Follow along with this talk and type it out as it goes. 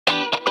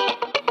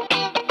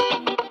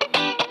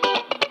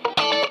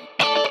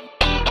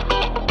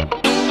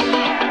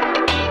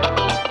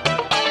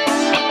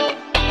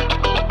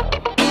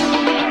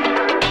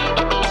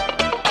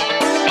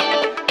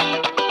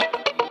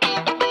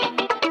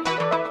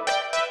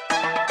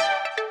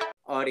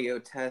Audio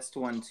test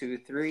 1 2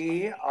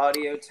 3.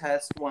 Audio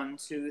test 1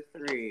 2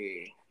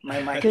 3.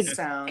 My mic Good,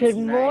 sounds good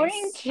nice.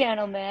 morning,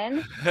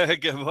 gentlemen.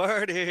 Good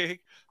morning.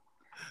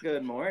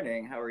 Good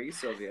morning. How are you,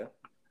 Sylvia?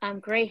 I'm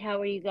great.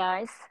 How are you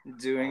guys?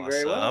 Doing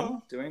very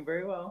well. Doing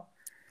very well.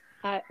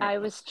 I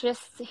was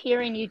just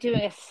hearing you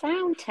doing a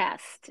sound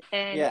test,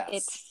 and Yes.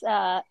 it's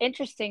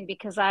interesting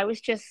because I was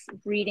just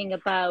reading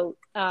about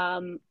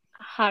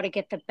how to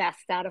get the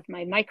best out of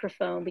my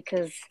microphone,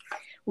 because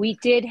we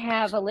did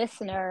have a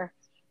listener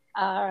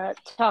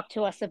talk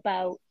to us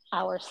about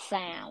our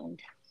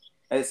sound.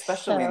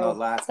 Especially in the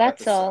last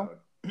that's episode.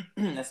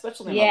 all.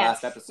 Especially in the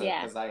last episode,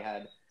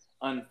 because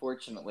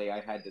unfortunately, I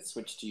had to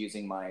switch to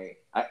using I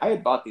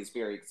had bought these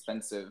very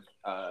expensive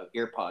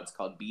earpods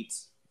called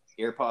Beats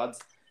earpods,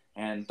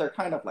 and they're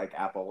kind of like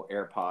Apple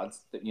AirPods,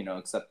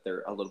 except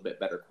they're a little bit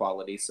better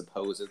quality,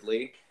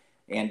 supposedly.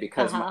 And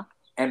because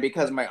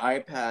my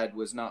iPad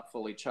was not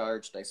fully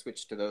charged, I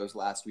switched to those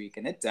last week,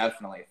 and it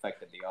definitely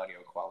affected the audio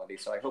quality.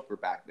 So I hope we're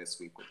back this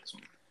week with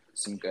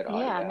some good audio.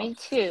 Yeah, me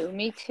too.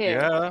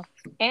 Yeah.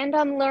 And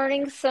I'm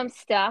learning some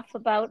stuff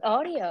about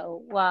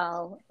audio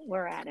while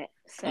we're at it.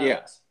 So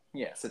yes,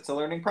 it's a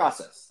learning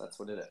process. That's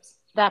what it is.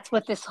 That's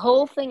what this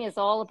whole thing is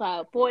all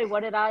about. Boy,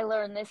 what did I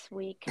learn this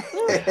week?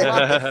 Lots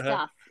of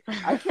stuff.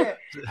 Let's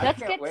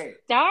get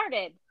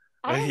started.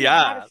 I don't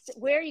know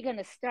where are you going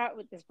to start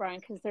with this, Brian?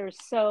 Because there's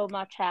so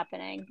much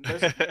happening.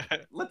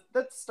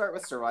 Let's start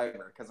with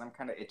Survivor, because I'm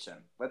kind of itching.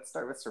 Let's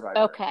start with Survivor.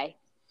 Okay.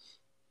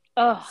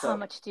 Oh, how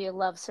much do you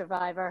love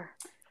Survivor?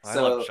 I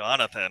love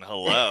Jonathan.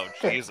 Hello,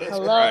 Jesus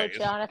Hello, Christ.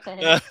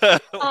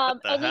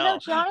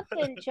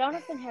 Jonathan.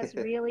 Jonathan has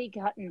really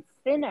gotten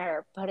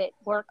thinner, but it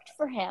worked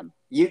for him.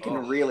 You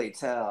can really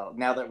tell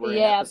now that we're in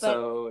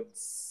episode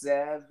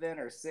 7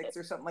 or 6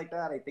 or something like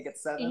that. I think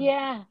it's 7.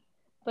 Yeah,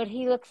 but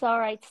he looks all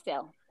right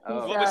still.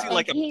 What was he,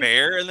 like a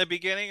bear in the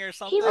beginning or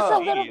something? He was a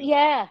little,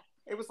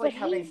 It was like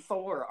having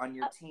Thor on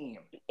your team.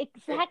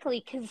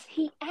 Exactly, because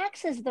he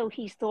acts as though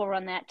he's Thor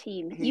on that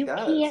team. He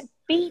does. Can't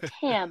beat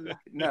him.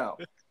 No.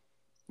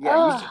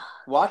 Yeah, you should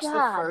watch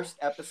the first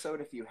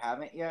episode if you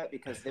haven't yet,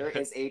 because there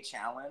is a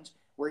challenge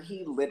where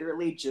he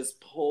literally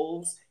just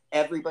pulls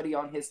everybody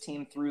on his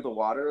team through the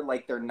water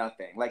like they're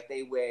nothing. Like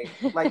they weigh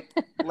like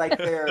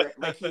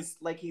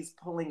he's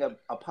pulling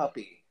a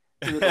puppy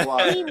through the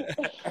water.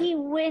 He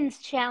wins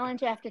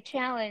challenge after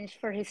challenge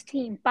for his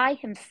team by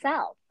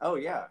himself. Oh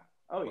yeah.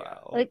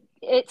 Wow. Like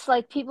it's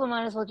like people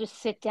might as well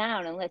just sit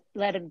down and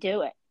let him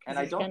do it. And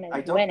I don't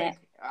win think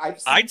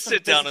I'd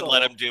sit down and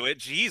let him do it.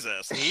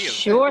 Jesus, he is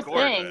sure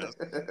gorgeous.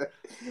 thing.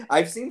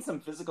 I've seen some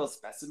physical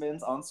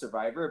specimens on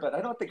Survivor, but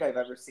I don't think I've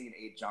ever seen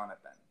a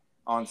Jonathan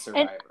on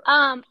Survivor.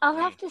 And, I'll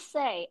have to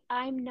say,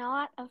 I'm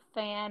not a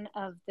fan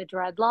of the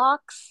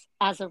dreadlocks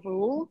as a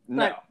rule.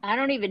 No, I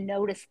don't even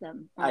notice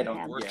them. I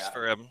don't. Works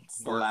for him. It's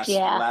the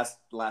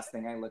last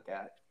thing I look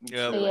at.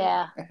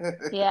 Yep.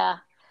 Yeah.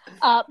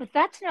 But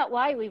that's not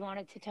why we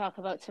wanted to talk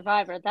about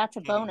Survivor. That's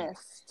a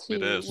bonus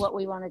to what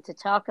we wanted to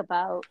talk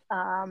about.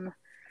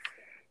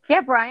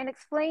 Brian,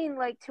 explain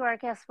to our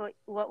guests what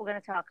we're going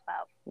to talk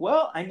about.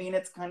 Well, I mean,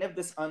 it's kind of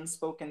this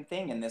unspoken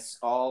thing, and this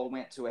all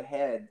went to a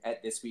head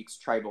at this week's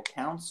Tribal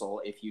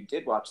Council, if you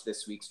did watch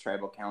this week's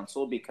Tribal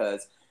Council,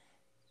 because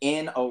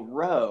in a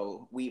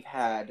row, we've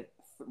had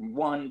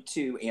 1,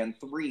 2, and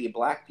 3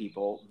 Black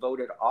people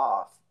voted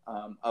off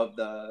of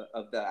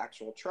the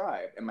actual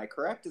tribe. Am I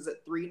correct? Is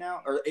it 3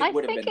 now? Or it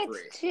would have been 3? I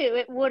think it's 2.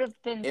 It would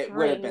have been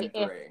 3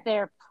 if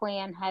their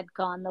plan had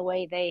gone the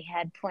way they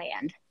had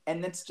planned.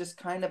 And that's just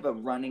kind of a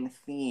running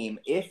theme.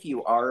 If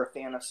you are a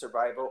fan of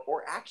Survivor,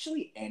 or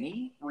actually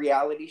any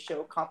reality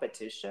show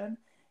competition,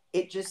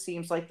 it just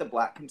seems like the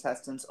Black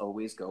contestants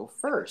always go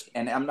first.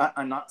 And I'm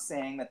not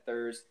saying that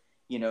there's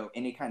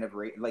any kind of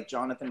like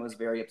Jonathan was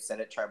very upset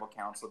at Tribal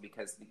Council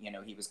because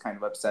he was kind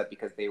of upset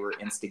because they were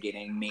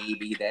instigating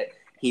maybe that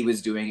he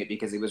was doing it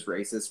because he was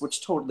racist,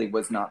 which totally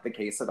was not the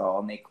case at all,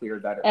 and they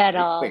cleared that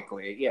up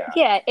quickly.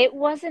 Yeah, it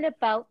wasn't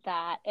about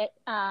that.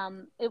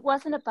 It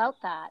wasn't about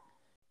that.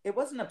 It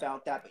wasn't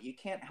about that, but you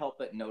can't help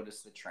but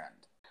notice the trend.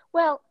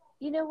 Well,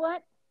 you know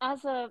what?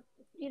 As a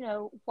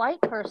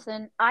white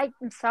person, I'm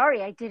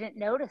sorry I didn't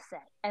notice it,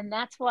 and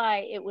that's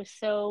why it was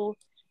so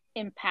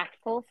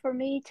impactful for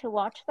me to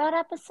watch that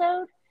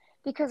episode,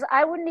 because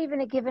I wouldn't even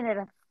have given it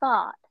a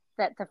thought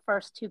that the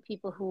first 2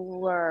 people who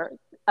were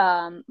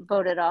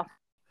voted off,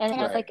 and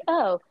I was like,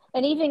 oh,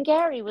 and even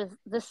Gary was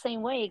the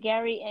same way.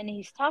 Gary, and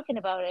he's talking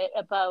about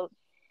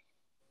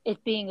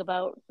it being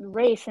about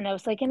race, and I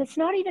was like, and it's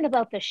not even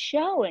about the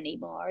show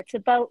anymore. It's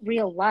about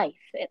real life.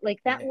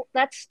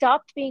 That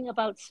stopped being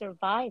about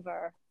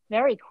Survivor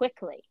very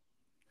quickly.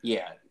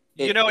 Yeah.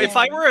 If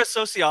I were a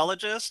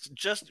sociologist,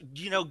 just,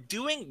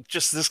 doing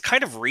just this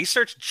kind of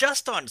research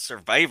just on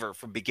Survivor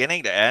from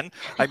beginning to end,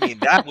 I mean,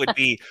 that would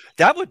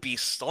be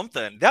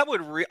something.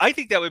 I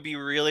think that would be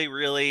really,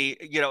 really,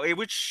 it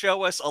would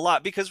show us a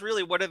lot, because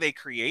really, what are they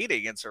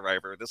creating in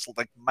Survivor? This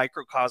like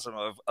microcosm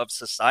of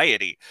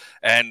society.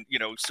 And,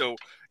 so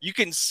you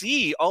can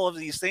see all of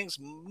these things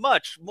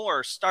much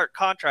more stark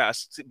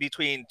contrasts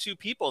between two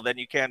people than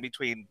you can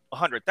between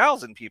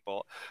 100,000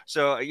 people.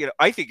 So,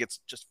 I think it's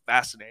just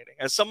fascinating.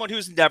 As someone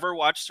who's never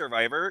watched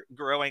Survivor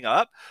growing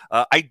up,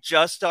 I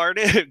just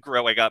started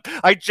growing up.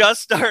 I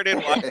just started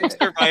watching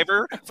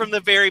Survivor from the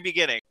very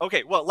beginning.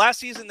 Okay, well, last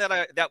season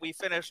that we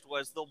finished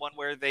was the one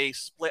where they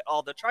split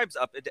all the tribes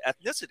up into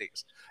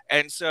ethnicities,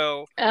 and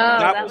so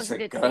that was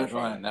a good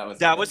one.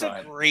 That was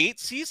a great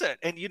season,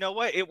 and you know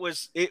what?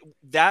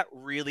 That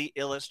really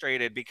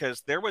illustrated,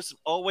 because there was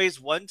always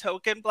one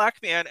token black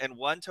man and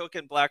one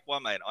token black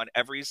woman on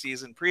every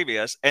season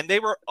previous, and they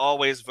were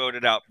always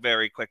voted out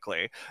very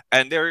quickly.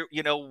 And there,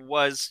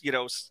 was,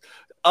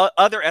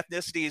 other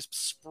ethnicities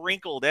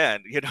sprinkled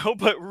in,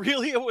 but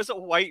really it was a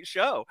white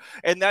show.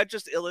 And that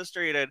just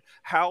illustrated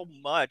how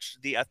much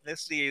the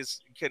ethnicities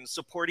can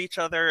support each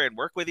other and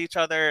work with each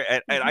other.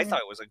 And I thought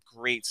it was a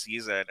great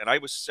season. And I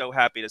was so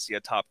happy to see a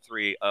top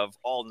 3 of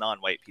all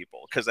non-white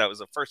people, because that was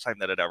the first time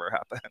that had ever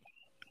happened.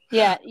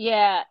 Yeah.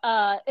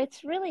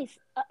 It's really,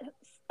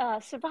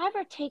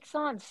 Survivor takes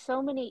on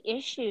so many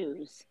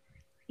issues.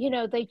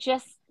 They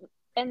just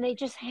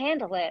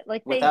handle it.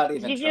 Like, without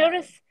even did you trying.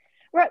 notice?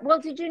 Right. Well,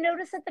 did you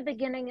notice at the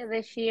beginning of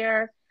this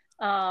year,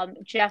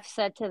 Jeff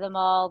said to them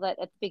all that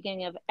at the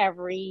beginning of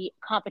every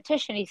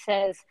competition, he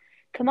says,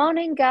 "Come on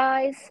in,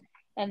 guys."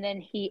 And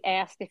then he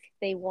asked if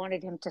they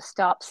wanted him to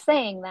stop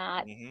saying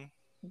that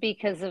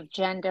because of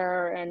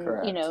gender and,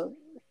 Correct.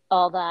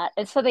 all that.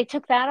 And so they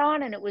took that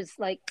on, and it was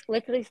like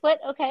lickety split.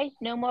 Okay,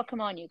 no more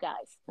 "come on, you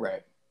guys."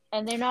 Right.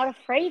 And they're not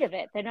afraid of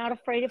it. They're not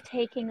afraid of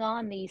taking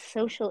on these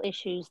social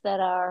issues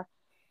that are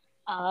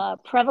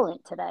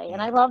prevalent today. And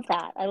I love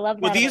that. I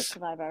love that about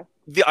Survivor.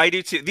 I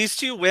do too. These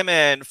two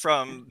women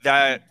from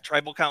that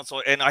tribal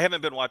council, and I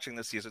haven't been watching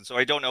this season, so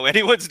I don't know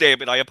anyone's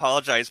name, and I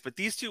apologize. But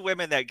these two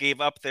women that gave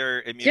up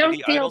their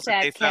immunity idols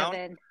that they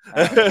Kevin.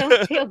 found.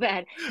 Don't feel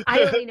bad.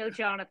 I only know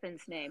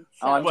Jonathan's name.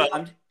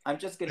 So. I'm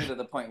just getting to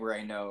the point where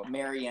I know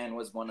Marianne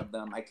was one of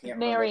them. I can't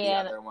remember the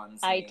other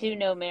ones. I do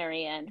know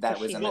Marianne. That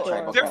was in the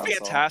tribal They're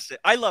council. fantastic.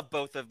 I love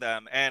both of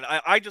them, and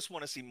I just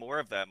want to see more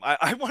of them.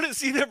 I want to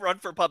see them run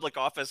for public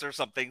office or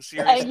something.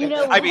 Seriously,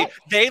 I mean,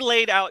 they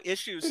laid out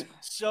issues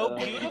so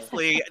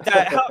beautifully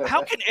that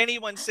how can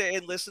anyone sit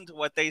and listen to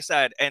what they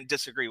said and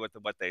disagree with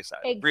what they said?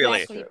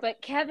 Exactly. Really.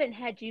 But Kevin,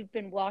 had you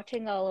been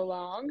watching all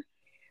along,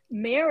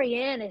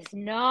 Marianne is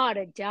not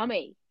a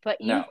dummy,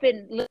 but you've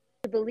been led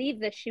to believe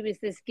that she was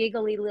this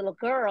giggly little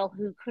girl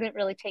who couldn't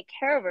really take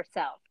care of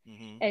herself.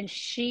 And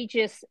she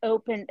just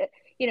opened,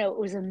 it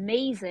was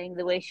amazing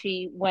the way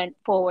she went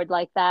forward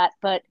like that.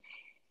 But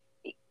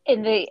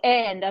in the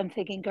end, I'm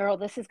thinking, girl,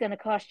 this is going to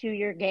cost you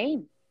your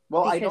game.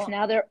 Well, because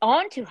now they're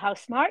on to how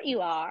smart you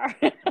are.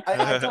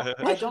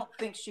 I don't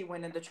think she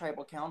went into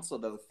tribal council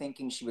though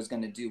thinking she was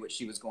going to do what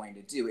she was going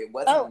to do. It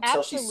wasn't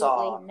until she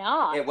saw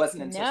not. It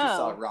wasn't until she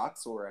saw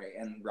Roxroy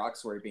and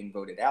Roxroy being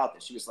voted out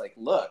that she was like,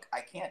 "Look, I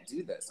can't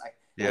do this. I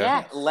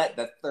can't let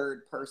the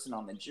third person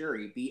on the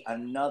jury be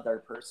another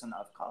person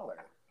of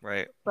color."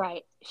 Right.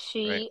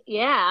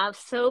 I'm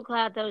so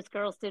glad those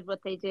girls did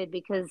what they did,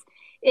 because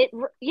it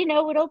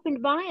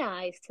opened my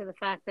eyes to the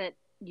fact that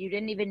you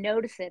didn't even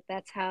notice it.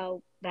 That's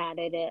how bad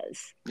it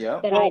is. Yeah.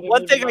 Well,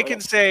 one thing I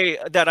can say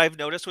that I've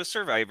noticed with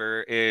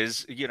Survivor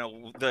is,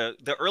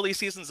 the early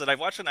seasons that I've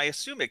watched, and I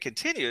assume it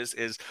continues,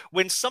 is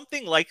when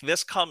something like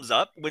this comes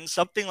up, when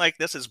something like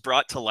this is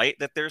brought to light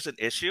that there's an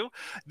issue,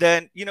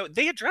 then,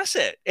 they address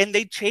it and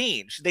they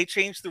change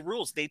the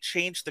rules. They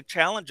change the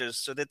challenges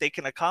so that they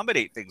can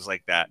accommodate things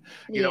like that.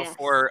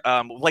 For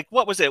like,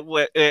 what was it?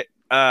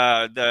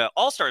 The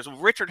All-Stars,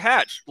 Richard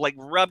Hatch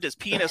rubbed his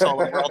penis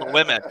all over all the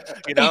women,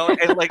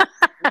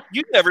 and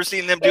you've never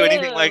seen them do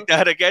anything like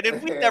that again,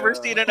 and we've never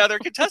seen another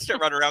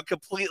contestant run around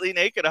completely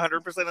naked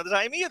 100% of the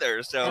time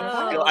either. So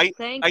I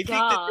think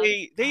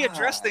that they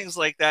address things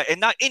like that, and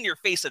not in your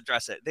face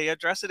address it. They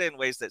address it in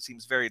ways that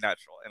seems very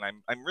natural, and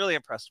I'm really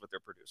impressed with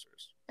their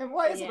producers. And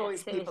why is it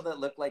always people that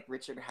look like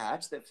Richard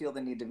Hatch that feel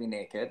the need to be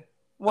naked?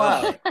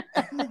 Why?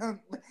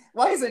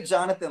 Why is it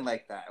Jonathan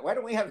like that? Why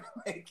don't we have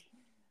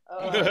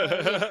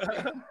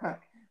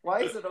why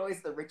is it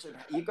always the Richard?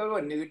 You go to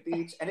a nude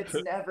beach and it's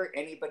never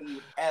anybody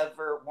you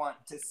ever want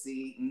to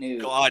see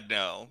nude. God,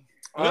 no.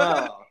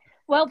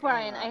 Well,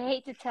 Brian, I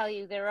hate to tell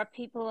you, there are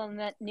people on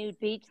that nude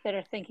beach that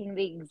are thinking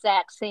the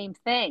exact same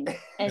thing,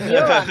 and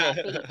you're on that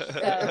beach.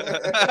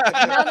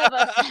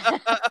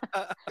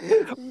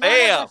 So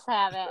none of us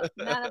have it.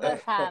 None of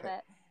us have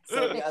it.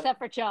 So, except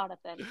for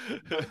Jonathan.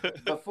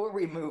 Before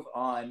we move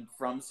on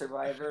from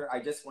Survivor, I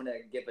just want to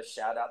give a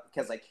shout out,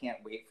 because I can't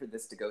wait for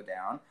this to go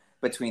down,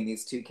 between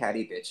these two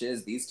catty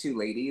bitches, these two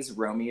ladies,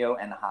 Romeo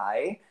and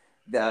Hai.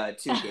 The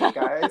two gay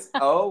guys.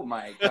 Oh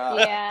my god.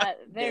 Yeah,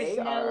 there's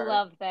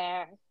love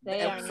there.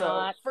 They are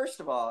not.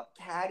 First of all,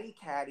 catty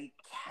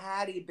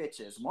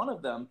bitches. One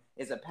of them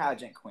is a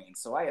pageant queen,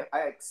 so I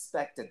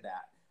expected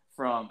that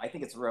from, I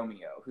think it's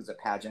Romeo, who's a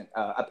pageant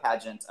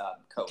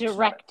coach,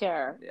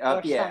 director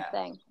or yeah,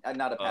 something.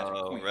 Not a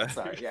pageant queen. Right.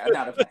 Sorry, yeah,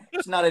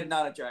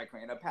 not a drag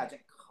queen, a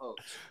pageant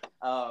coach.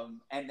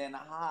 And then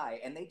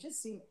and they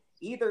just seem.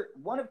 Either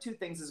one of two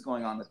things is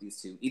going on with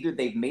these two. Either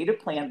they've made a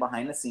plan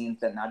behind the scenes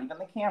that not even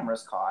the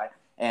cameras caught,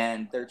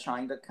 and they're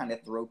trying to kind of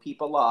throw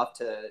people off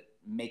to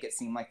make it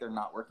seem like they're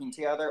not working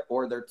together,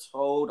 or they're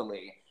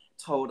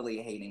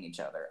totally hating each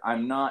other.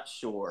 I'm not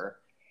sure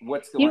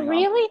what's going on. You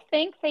really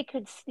think they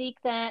could sneak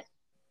that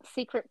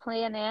secret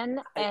plan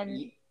in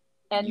and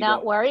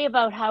not worry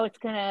about how it's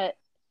going to...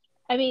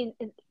 I mean...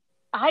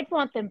 I'd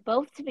want them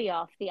both to be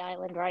off the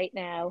island right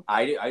now.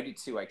 I do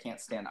too. I can't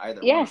stand either one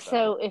of them. Yeah,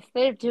 so if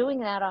they're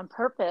doing that on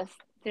purpose,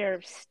 they're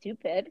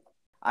stupid.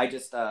 I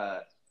just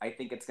I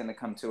think it's going to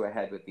come to a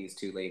head with these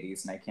two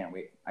ladies, and I can't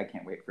wait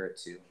for it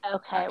to.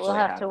 Okay, we'll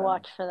have to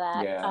watch for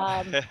that.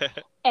 Yeah.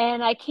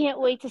 And I can't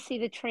wait to see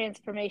the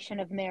transformation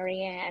of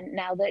Marianne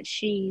now that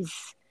she's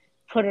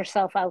put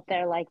herself out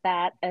there like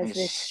that as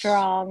this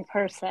strong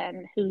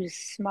person who's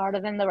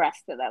smarter than the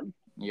rest of them.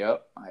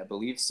 Yep, I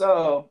believe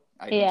so.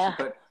 I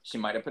think she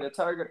might have put a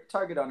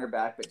target on her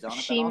back, but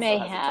Jonathan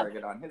has a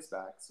target on his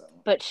back. So,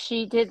 but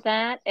she did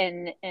that,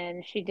 and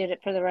she did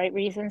it for the right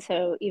reason.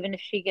 So even if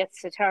she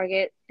gets the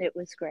target, it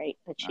was great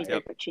that she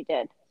did what she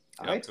did.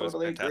 I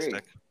totally agree.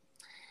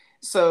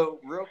 So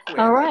real quick,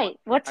 all right,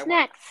 what's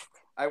next?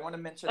 I want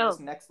to mention this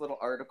next little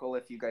article.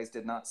 If you guys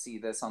did not see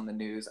this on the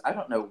news, I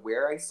don't know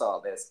where I saw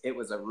this. It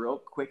was a real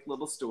quick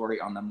little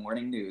story on the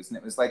morning news, and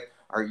it was like,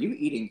 "Are you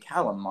eating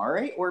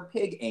calamari or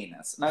pig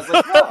anus?" And I was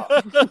like,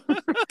 "Oh,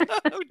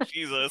 oh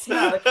Jesus!"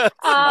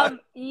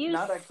 You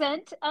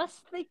sent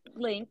us the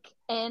link,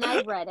 and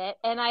I read it,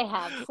 and I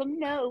have some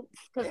notes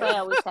because I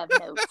always have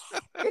notes.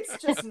 It's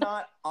just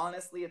not,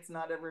 honestly, it's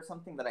not ever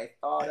something that I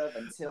thought of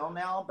until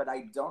now. But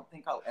I don't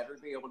think I'll ever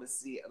be able to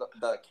see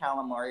the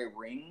calamari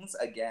rings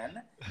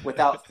again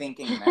without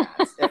thinking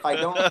that.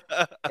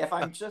 If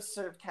I'm just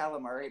served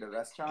calamari at a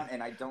restaurant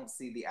and I don't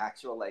see the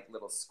actual like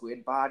little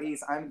squid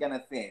bodies, I'm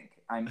gonna think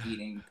I'm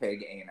eating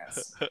pig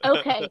anus.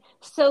 Okay,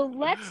 so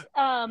let's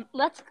I'm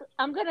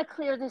gonna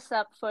clear this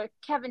up for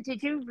Kevin.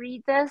 Did you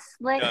read this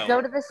link? No.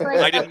 Go to this link.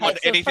 I didn't want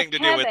anything to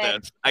do with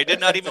this. I did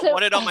not even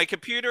want it on my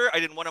computer. I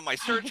didn't want it on my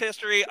search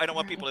history. I don't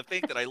want people to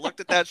think that I looked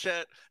at that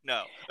shit.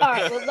 No. All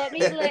right, well, let me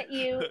let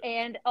you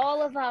and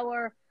all of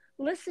our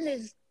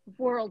listeners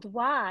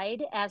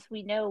worldwide, as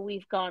we know,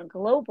 we've gone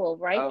global,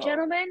 right,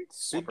 gentlemen?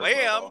 Super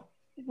global.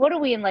 What are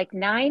we in, like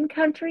 9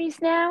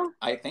 countries now?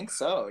 I think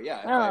so, yeah.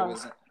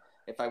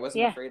 If I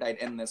wasn't afraid I'd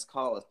end this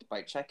call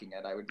by checking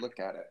it, I would look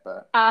at it.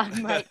 But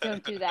right,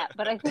 don't do that.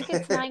 But I think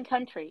it's 9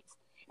 countries.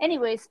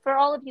 Anyways, for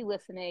all of you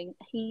listening,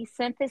 he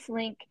sent this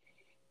link,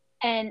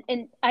 and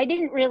I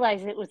didn't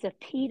realize it was a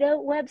PETA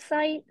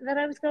website that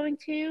I was going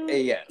to.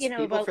 Yes,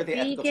 people about for the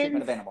vegans. Ethical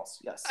treatment of animals.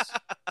 Yes.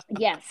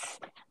 Yes.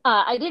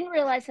 I didn't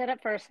realize that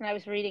at first, and I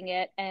was reading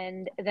it,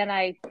 and then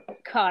I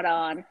caught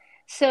on.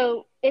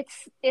 So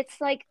it's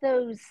like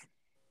those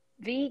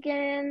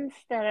vegans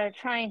that are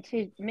trying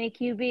to make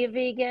you be a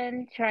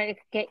vegan, trying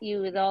to get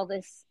you with all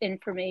this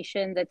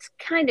information that's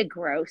kind of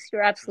gross.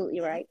 You're absolutely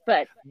right.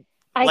 But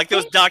I think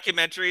those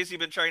documentaries you've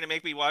been trying to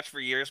make me watch for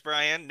years,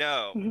 Brian?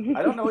 No.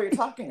 I don't know what you're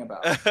talking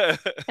about.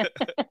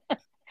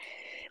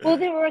 Well,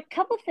 there were a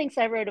couple things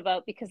I wrote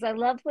about because I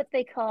loved what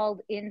they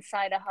called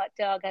inside a hot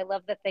dog. I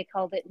love that they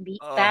called it meat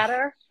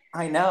batter.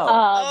 I know.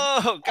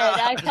 God.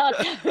 And I thought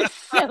that was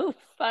so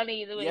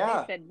funny the way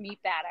they said meat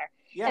batter.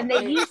 Yeah, and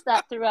they used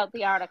that throughout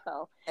the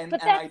article.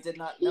 But I did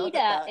not know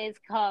that is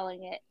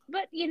calling it.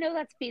 But,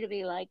 that's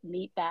PETA like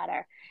meat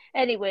batter.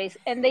 Anyways,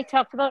 and they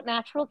talked about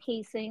natural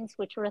casings,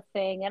 which were a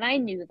thing. And I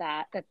knew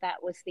that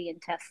was the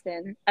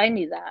intestine. I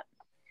knew that.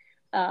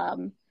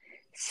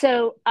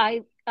 So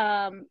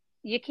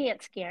you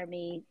can't scare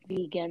me,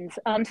 vegans.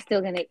 I'm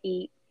still going to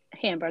eat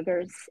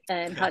hamburgers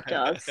and hot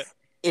dogs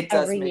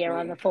every year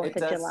on the 4th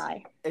of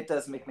July. It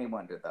does make me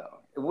wonder, though,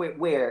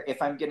 where if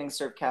I'm getting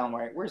served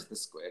calamari, where's the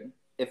squid?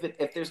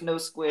 If there's no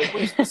squid,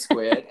 where's the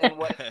squid? And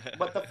what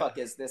the fuck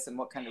is this? And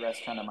what kind of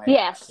restaurant am I at?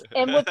 Yes,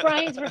 and what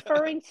Brian's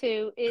referring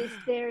to is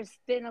there's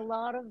been a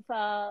lot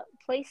of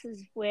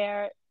places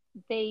where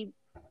they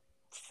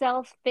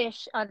sell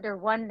fish under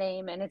one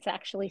name and it's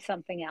actually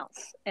something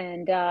else.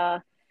 And,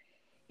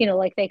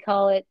 like they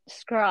call it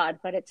scrod,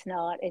 but it's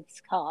not.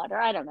 It's cod, or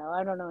I don't know.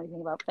 I don't know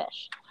anything about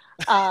fish.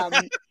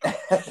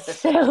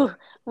 So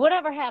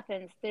whatever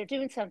happens, they're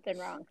doing something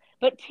wrong.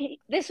 But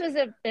this was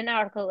an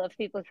article of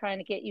people trying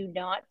to get you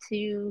not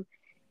to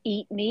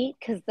eat meat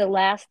because the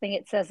last thing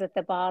it says at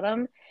the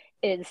bottom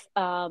is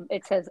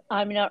it says,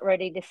 "I'm not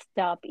ready to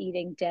stop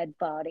eating dead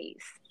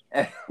bodies."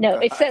 No,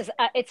 it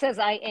says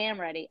I am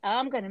ready.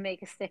 I'm going to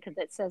make a sticker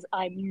that says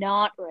I'm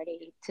not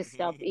ready to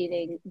stop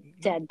eating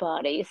dead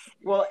bodies.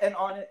 Well, and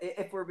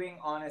if we're being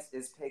honest,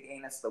 is pig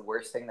anus the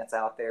worst thing that's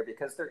out there?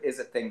 Because there is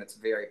a thing that's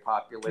very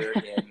popular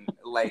in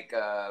like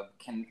I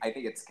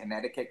think it's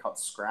Connecticut called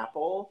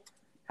Scrapple.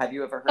 Have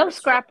you ever heard of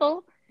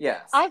Scrapple?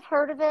 Yes. I've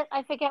heard of it.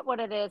 I forget what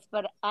it is,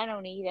 but I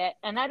don't eat it.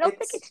 And I don't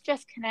think it's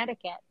just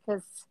Connecticut,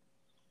 because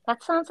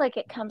that sounds like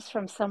it comes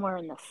from somewhere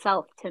in the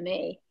South to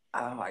me.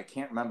 Oh, I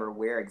can't remember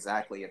where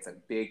exactly. It's a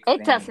big thing.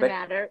 It doesn't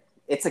matter.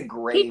 It's a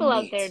gray People meat.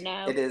 out there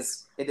know. It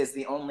is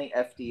the only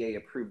FDA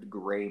approved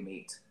gray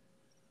meat.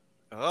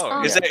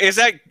 Oh, is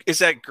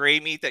that gray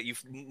meat that you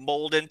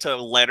mold into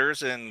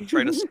letters and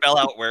try to spell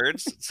out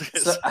words?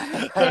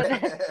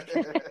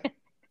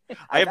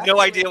 I have no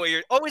idea what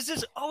you're. Oh, is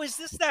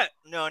this that?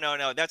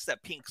 No, that's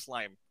that pink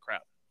slime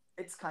crap.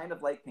 It's kind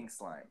of like pink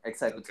slime,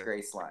 except it's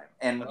gray slime,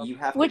 and you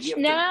have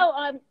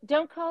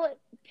don't call it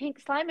pink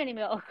slime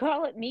anymore. I'll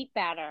call it meat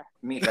batter.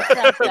 Meat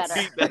batter.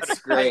 It's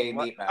gray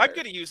meat batter. I'm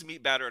going to use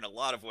meat batter in a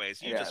lot of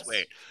ways. You just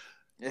wait.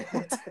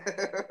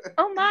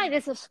 Oh my!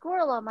 There's a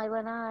squirrel on my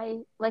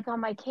on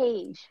my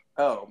cage.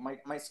 Oh,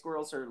 my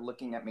squirrels are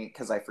looking at me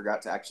because I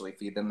forgot to actually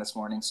feed them this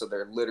morning, so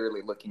they're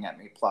literally looking at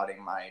me,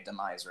 plotting my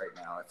demise right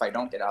now. If I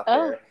don't get out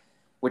there,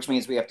 which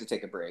means we have to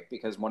take a break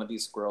because one of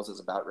these squirrels is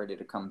about ready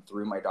to come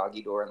through my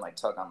doggy door and like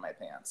tug on my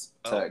pants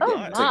to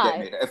get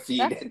me to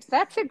feed it.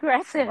 That's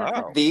aggressive.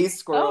 Wow. These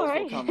squirrels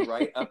will come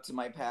right up to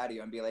my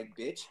patio and be like,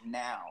 "Bitch,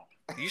 now."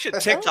 You should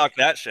TikTok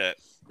that shit.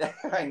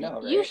 I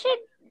know, right?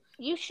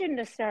 You shouldn't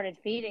have started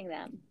feeding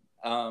them.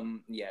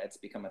 Yeah, it's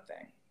become a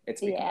thing.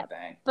 It's become a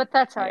thing. But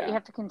that's all right. Yeah. You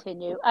have to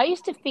continue. I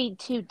used to feed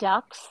 2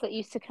 ducks that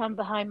used to come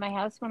behind my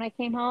house when I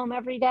came home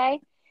every day.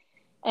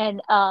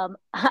 And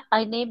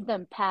I named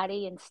them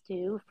Patty and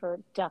Stew for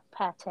duck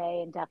pate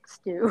and duck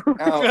stew.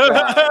 Oh,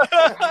 God.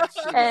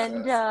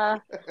 And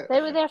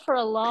they were there for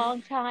a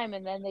long time,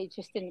 and then they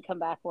just didn't come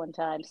back one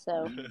time.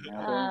 So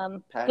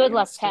good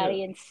luck,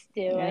 Patty and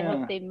Stew. Yeah. I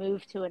hope they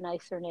move to a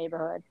nicer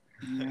neighborhood.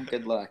 Yeah,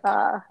 good luck.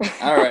 All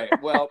right.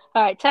 Well.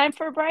 All right. Time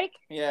for a break?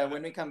 Yeah.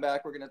 When we come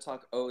back, we're going to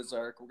talk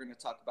Ozark. We're going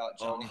to talk about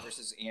Johnny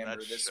versus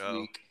Amber this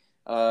week.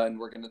 And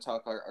we're going to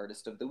talk our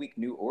Artist of the Week,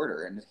 New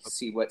Order, and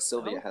see what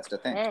Sylvia has to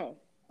think. Hey.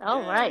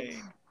 All right.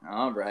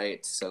 All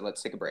right. So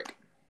let's take a break.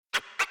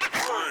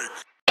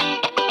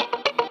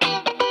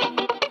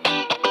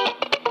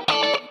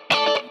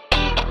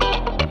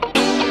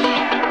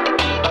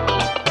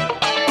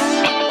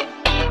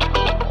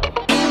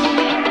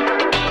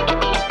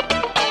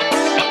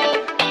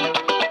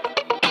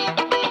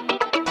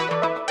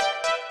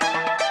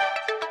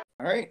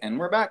 All right, and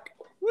we're back.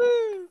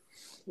 Woo!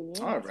 Yes.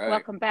 All right.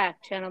 Welcome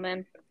back,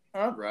 gentlemen.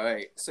 All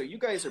right. So you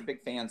guys are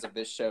big fans of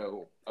this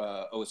show,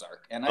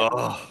 Ozark. And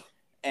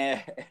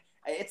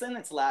it's in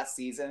its last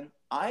season.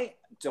 I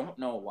don't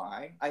know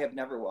why. I have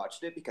never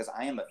watched it because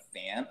I am a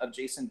fan of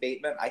Jason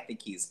Bateman. I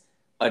think he's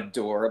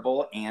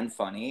adorable and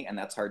funny, and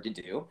that's hard to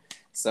do.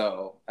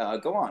 So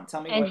go on.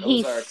 Tell me what Ozark... And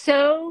he's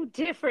so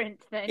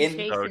different than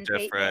Jason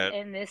Bateman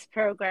in this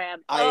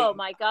program. Oh,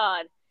 my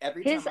God.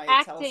 His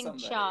acting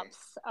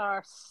chops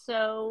are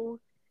so...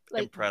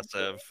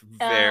 impressive.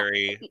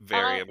 Very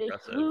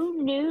impressive.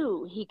 Who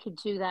knew he could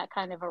do that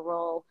kind of a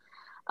role?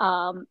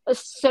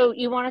 So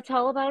you want to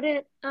tell about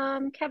it,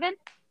 Kevin?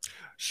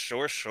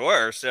 Sure.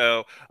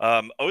 So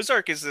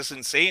Ozark is this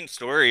insane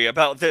story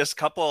about this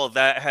couple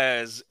that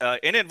has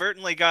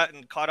inadvertently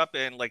gotten caught up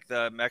in like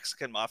the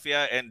Mexican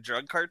mafia and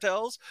drug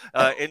cartels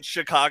in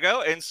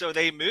Chicago. And so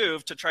they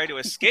move to try to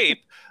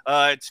escape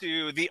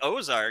to the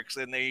Ozarks.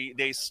 And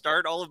they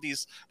start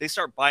they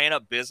start buying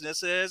up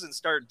businesses and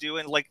start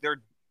doing like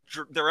their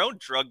own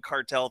drug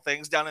cartel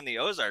things down in the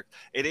Ozark.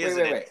 It is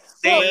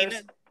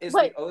insane.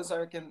 The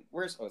Ozark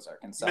where's Ozark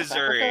in South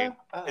Missouri? Africa?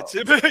 Oh. It's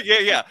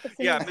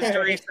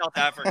Missouri, South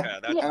Africa.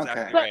 That's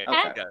exactly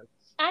right.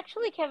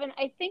 Actually, Kevin,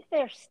 I think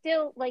they're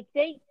still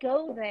they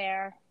go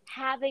there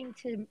having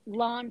to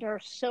launder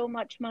so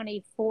much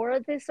money for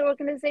this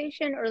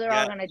organization, or they're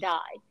all going to die.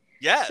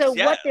 Yes. So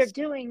what they're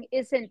doing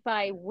isn't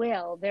by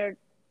will.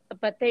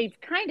 But they've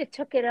kind of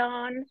took it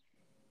on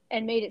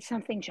and made it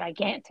something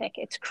gigantic.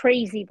 It's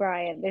crazy,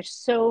 Brian. There's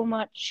so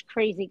much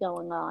crazy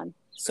going on.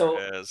 So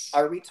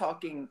are we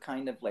talking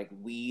kind of like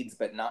Weeds,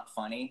 but not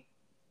funny?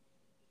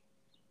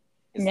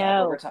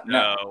 No.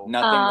 No.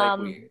 Nothing like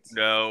Weeds.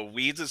 No,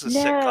 Weeds is a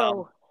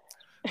sitcom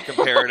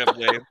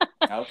comparatively.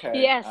 Okay.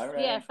 Yes,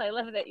 yes. I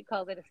love that you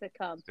called it a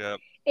sitcom. Yep.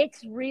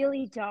 It's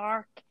really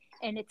dark,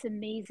 and it's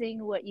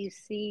amazing what you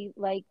see.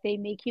 Like, they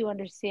make you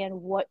understand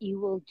what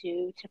you will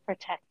do to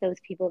protect those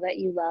people that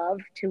you love,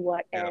 to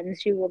what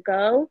ends you will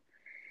go.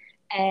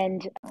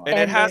 And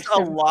it has a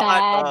lot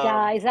of bad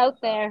guys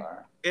out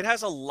there. It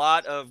has a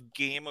lot of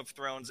Game of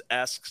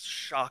Thrones-esque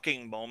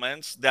shocking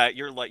moments that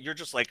you're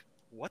just like,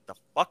 what the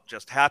fuck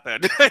just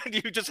happened? And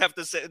you just have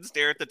to sit and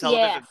stare at the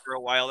television for a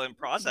while and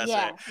process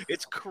it.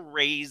 It's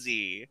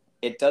crazy.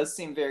 It does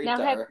seem very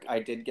dark. I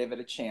did give it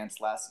a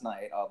chance last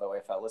night, although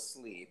I fell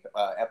asleep.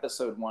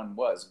 Episode 1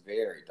 was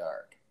very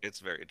dark. It's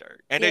very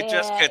dark, and it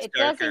just gets it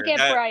darker. doesn't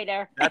get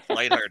brighter. That's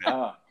lighthearted.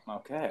 Oh,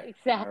 okay.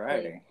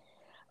 Exactly.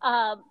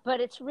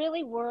 But it's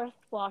really worth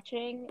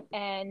watching.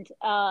 And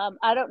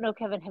I don't know,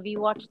 Kevin, have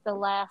you watched the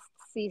last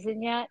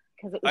season yet?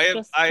 Because it was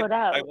just put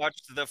out. I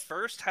watched the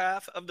first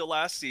half of the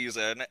last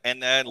season,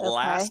 and then Okay.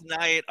 last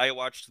night I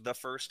watched the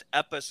first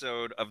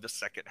episode of the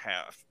second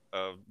half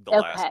of the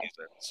last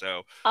season.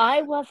 So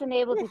I wasn't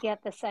able to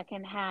get the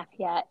second half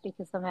yet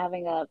because I'm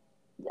having a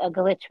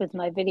glitch with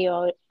my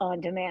video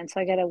on demand. So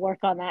I got to work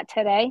on that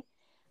today.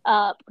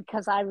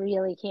 Because I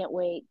really can't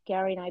wait.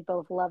 Gary and I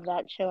both love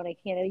that show, and I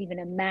can't even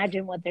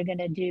imagine what they're going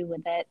to do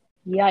with it.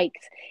 Yikes.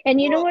 And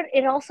you know what?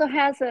 It also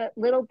has a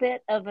little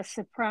bit of a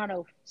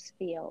Sopranos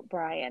feel,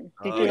 Brian.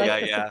 Did you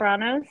like the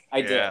Sopranos?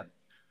 I did.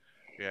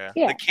 Yeah.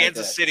 The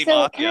Kansas City so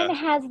Mafia. It kind of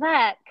has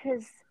that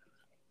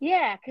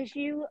because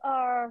you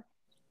are,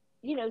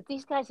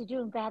 these guys are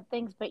doing bad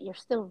things, but you're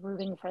still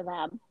rooting for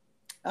them.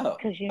 Oh,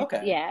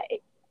 okay.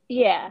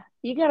 Yeah,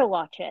 you got to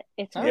watch it.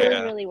 It's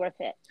really worth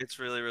it. It's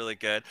really, really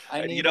good.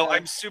 I need,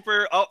 I'm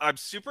super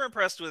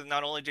impressed with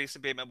not only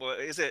Jason Bateman, but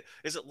is it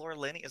Laura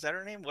Linney? Is that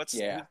her name?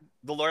 The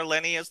Laura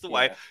Linney as the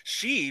wife?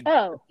 She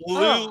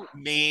blew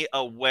me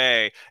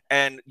away.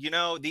 And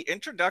the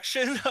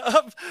introduction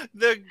of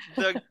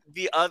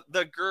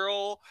the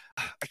girl,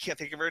 I can't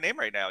think of her name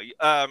right now.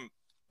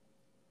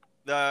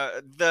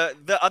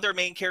 The other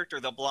main character,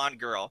 the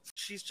blonde girl,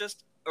 she's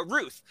just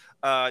Ruth.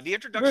 The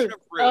introduction of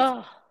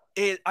Ruth.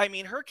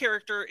 Her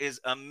character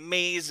is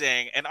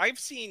amazing, and I've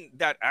seen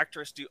that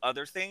actress do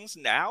other things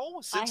now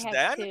since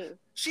then. Too.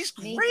 She's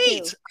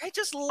great. I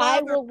just love her.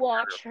 I will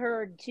watch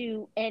her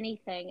do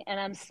anything, and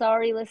I'm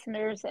sorry,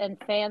 listeners and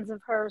fans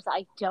of hers,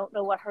 I don't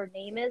know what her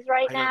name is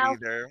right now,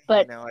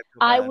 but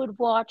I would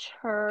watch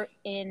her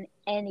in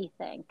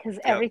anything, because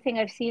everything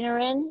I've seen her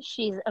in,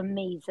 she's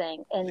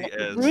amazing. And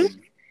Ruth,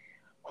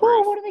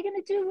 what are they going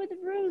to do with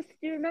Ruth?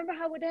 Do you remember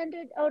how it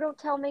ended? Oh, don't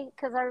tell me,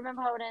 because I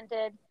remember how it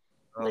ended.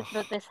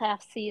 This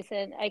half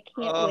season. I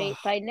can't wait.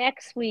 By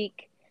next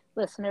week,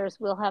 listeners,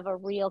 we'll have a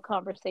real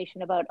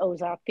conversation about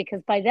Ozark,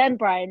 because by then,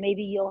 Brian,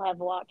 maybe you'll have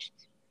watched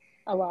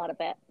a lot of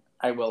it.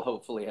 I will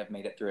hopefully have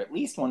made it through at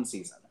least one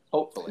season.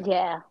 Hopefully.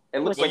 Yeah. It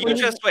looks like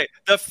just wait.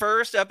 The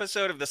first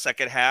episode of the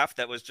second half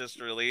that was just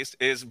released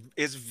is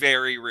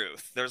very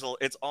Ruth.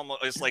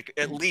 It's like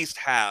at least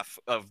half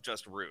of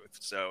just Ruth.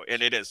 So,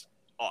 and it is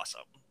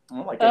awesome.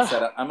 Well, like I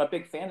said, I'm a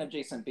big fan of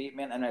Jason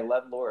Bateman, and I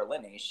love Laura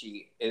Linney.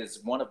 She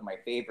is one of my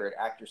favorite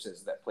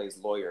actresses that plays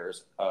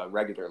lawyers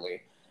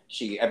regularly.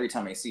 Every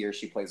time I see her,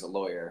 she plays a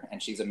lawyer,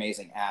 and she's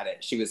amazing at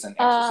it. She was in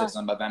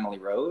Exorcism of Emily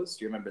Rose.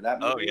 Do you remember that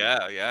movie?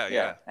 Oh,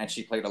 yeah. And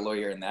she played a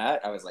lawyer in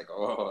that. I was like,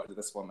 oh,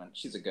 this woman,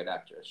 she's a good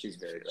actress. She's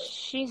very good.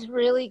 She's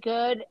really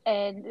good,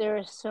 and there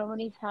are so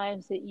many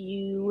times that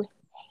you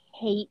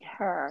hate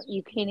her.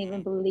 You can't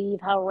even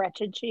believe how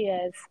wretched she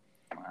is.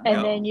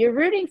 And then you're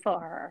rooting for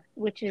her,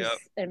 which is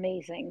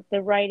amazing. The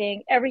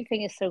writing,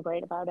 everything is so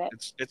great about it.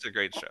 It's a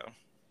great show.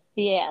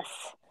 Yes.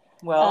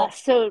 Well,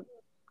 so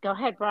go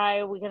ahead,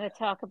 Brian. We're going to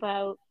talk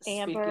about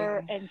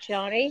Amber and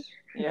Johnny.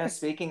 Yeah,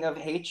 speaking of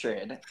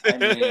hatred, I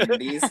mean,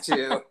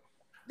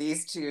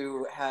 these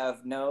two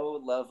have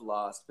no love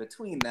lost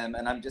between them,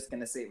 and I'm just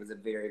going to say it was a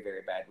very,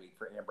 very bad week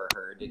for Amber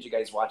Heard. Did you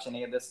guys watch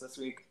any of this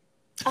week?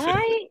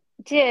 I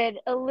did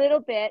a little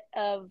bit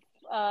of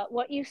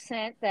what you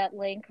sent, that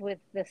link with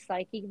the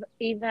psyche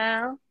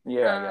eval.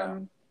 Yeah.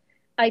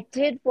 I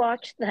did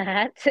watch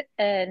that,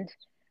 and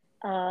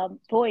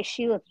boy,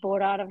 she looked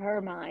bored out of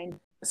her mind.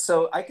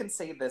 So I can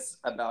say this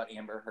about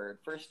Amber Heard.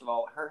 First of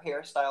all, her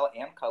hairstyle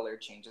and color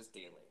changes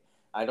daily.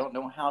 I don't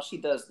know how she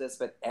does this,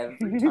 but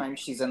every time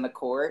she's in the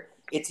court,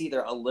 it's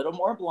either a little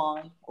more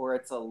blonde, or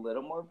it's a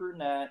little more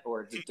brunette,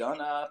 or it's done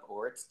up,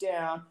 or it's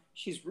down.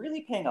 She's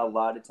really paying a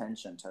lot of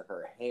attention to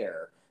her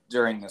hair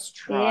during this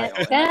trial.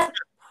 Yeah, that's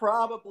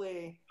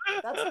probably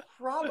not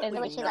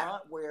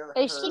where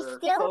her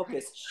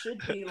focus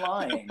should be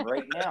lying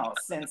right now,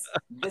 since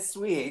this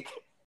week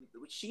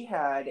she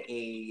had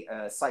a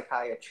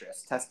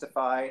psychiatrist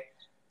testify,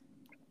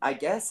 I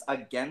guess,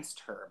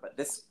 against her, but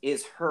this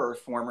is her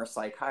former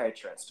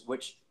psychiatrist,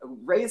 which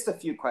raised a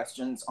few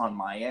questions on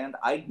my end.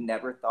 I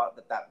never thought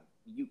that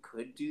you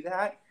could do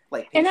that.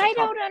 And I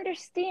don't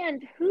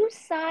understand, whose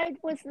side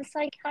was the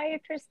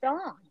psychiatrist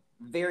on?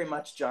 Very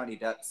much Johnny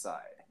Depp's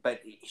side,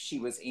 but she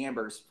was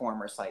Amber's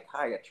former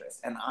psychiatrist,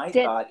 and I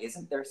thought,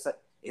 isn't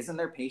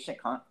there patient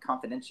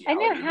confidentiality? I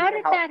know. How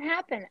did that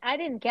happen? I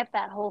didn't get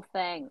that whole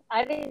thing.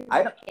 I don't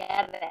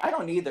get it. I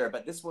don't either,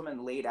 but this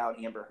woman laid out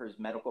Amber Heard's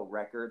medical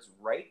records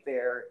right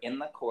there in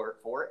the court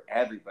for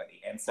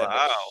everybody, and said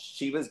that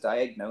she was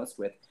diagnosed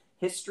with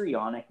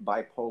histrionic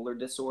bipolar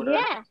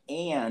disorder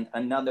and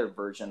another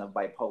version of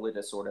bipolar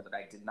disorder that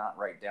I did not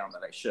write down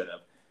that I should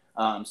have.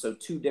 So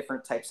 2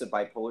 different types of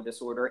bipolar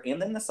disorder. And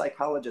then the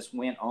psychologist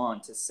went on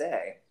to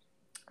say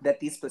that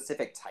these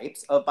specific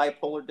types of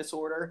bipolar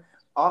disorder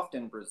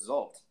often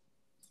result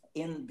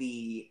in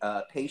the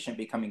patient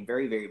becoming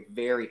very, very,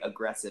 very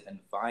aggressive and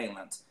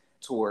violent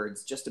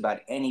towards just about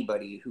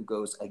anybody who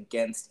goes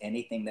against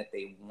anything that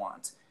they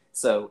want.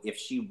 So if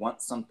she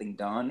wants something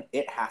done,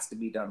 it has to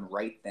be done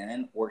right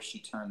then, or she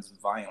turns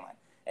violent.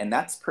 And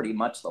that's pretty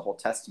much the whole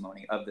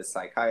testimony of this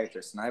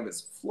psychiatrist. And I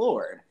was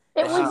floored.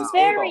 It was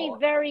very,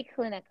 very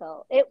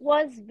clinical. It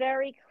was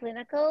very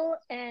clinical,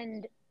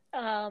 and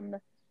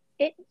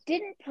it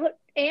didn't put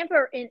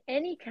Amber in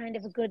any kind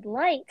of a good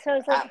light. So I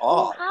was like,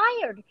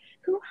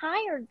 who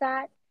hired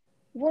that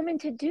woman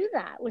to do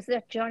that? Was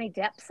that Johnny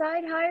Depp's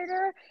side hired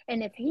her?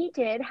 And if he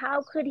did,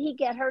 how could he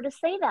get her to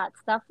say that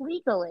stuff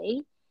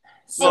legally?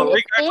 So, and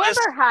if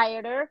Amber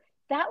hired her,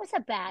 that was a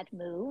bad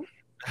move.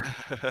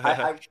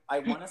 I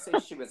want to say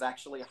she was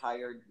actually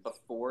hired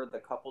before the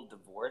couple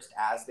divorced,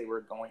 as they were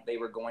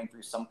going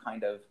through some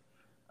kind of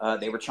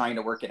they were trying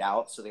to work it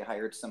out, so they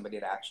hired somebody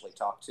to actually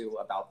talk to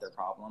about their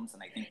problems,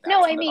 and I think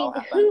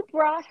who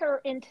brought her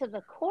into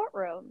the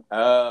courtroom?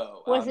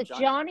 Was it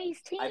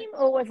Johnny's team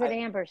or was it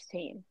Amber's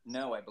team?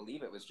 No, I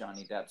believe it was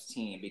Johnny Depp's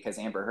team, because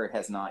Amber Heard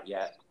has not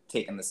yet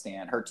taken the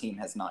stand. Her team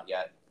has not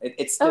yet.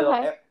 It's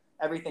still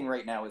everything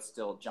right now is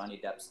still Johnny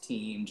Depp's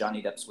team,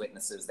 Johnny Depp's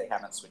witnesses. They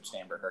haven't switched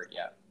Amber Heard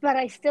yet. But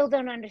I still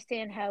don't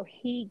understand how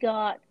he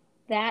got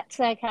that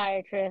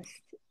psychiatrist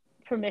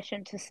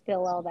permission to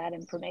spill all that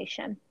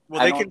information.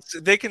 Well,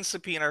 they can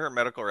subpoena her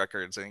medical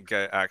records and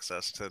get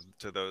access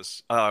to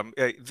those.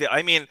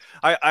 I mean,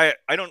 I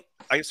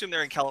assume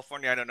they're in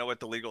California. I don't know what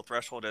the legal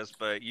threshold is,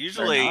 but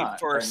usually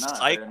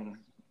they're in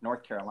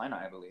North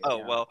Carolina, I believe. Oh,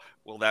 yeah.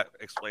 well, that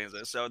explains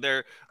it. So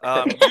they're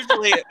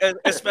usually,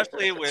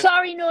 especially with.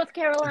 Sorry, North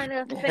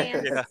Carolina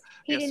fans.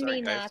 He didn't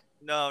mean guys. that.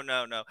 No.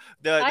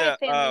 I have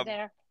family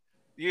there.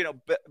 You know,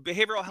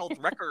 behavioral health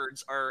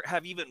records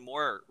have even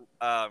more,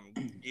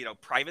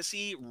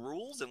 privacy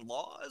rules and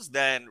laws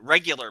than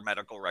regular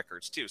medical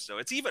records too. So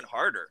it's even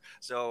harder.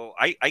 So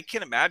I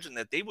can imagine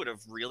that they would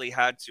have really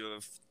had to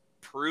have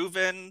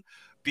proven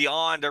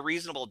beyond a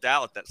reasonable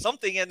doubt that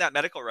something in that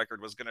medical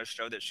record was going to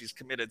show that she's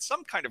committed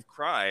some kind of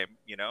crime,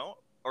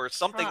 or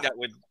something that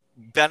would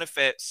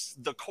benefit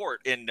the court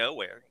in no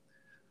way.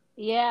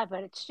 Yeah,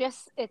 but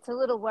it's a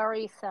little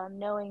worrisome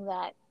knowing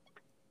that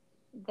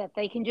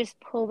they can just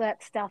pull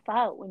that stuff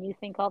out when you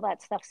think all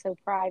that stuff's so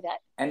private.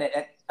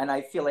 And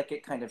I feel like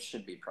it kind of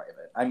should be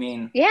private. I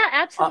mean, yeah,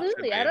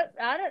 absolutely.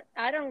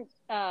 I don't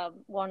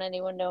want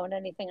anyone knowing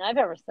anything I've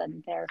ever said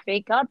in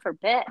therapy. God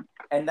forbid.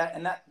 And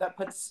that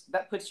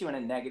puts you in a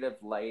negative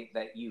light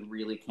that you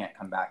really can't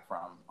come back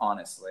from,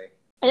 honestly.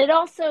 And it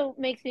also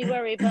makes me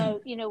worry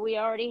about, we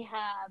already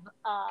have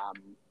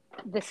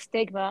the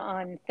stigma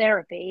on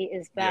therapy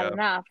is bad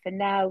enough, and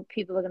now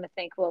people are going to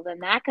think, well, then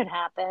that could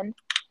happen.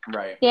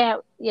 Right.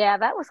 Yeah,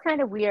 that was kind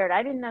of weird.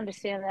 I didn't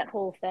understand that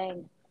whole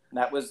thing.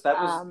 That was the.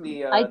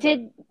 I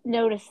did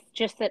notice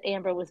just that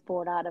Amber was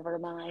bored out of her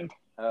mind.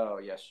 Oh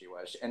yes, she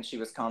was, and she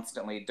was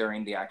constantly,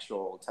 during the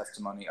actual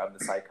testimony of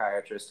the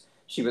psychiatrist,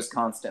 she was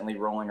constantly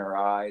rolling her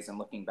eyes and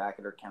looking back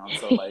at her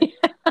counsel, like,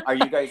 "Are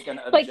you guys going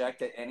to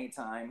object at any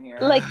time here?"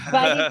 Like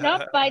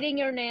not biting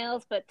her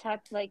nails, but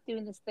like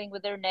doing this thing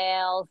with her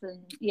nails, and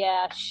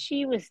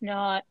she was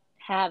not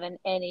having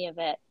any of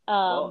it.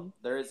 Well,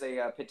 there is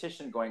a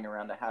petition going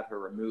around to have her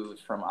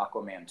removed from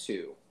Aquaman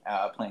 2,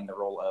 playing the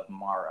role of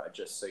Mara,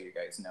 just so you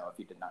guys know if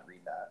you did not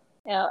read that.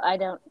 Oh, I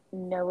don't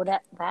know what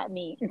that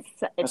means.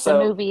 It's a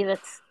movie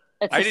that's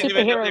I didn't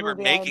even know they were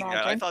making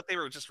that. I thought they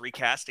were just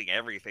recasting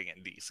everything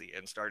in DC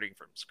and starting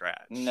from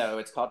scratch. No,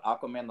 it's called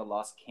Aquaman the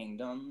Lost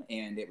Kingdom,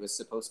 and it was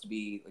supposed to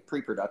be,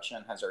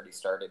 pre-production has already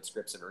started,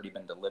 scripts have already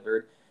been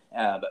delivered.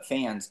 But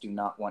fans do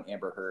not want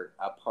Amber Heard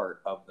a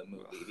part of the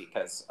movie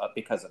because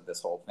of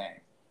this whole thing.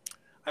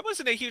 I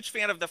wasn't a huge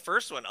fan of the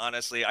first one,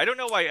 honestly. I don't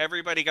know why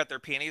everybody got their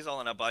panties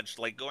all in a bunch,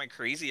 like going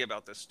crazy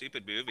about this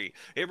stupid movie.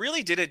 It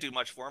really didn't do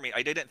much for me.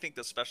 I didn't think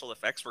the special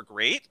effects were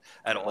great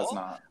at all. Was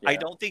not, yeah. I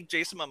don't think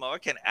Jason Momoa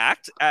can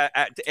act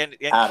and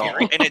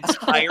carry an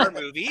entire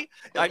movie.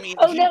 I mean,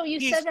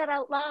 you said that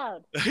out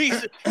loud.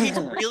 He's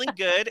really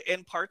good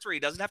in parts where he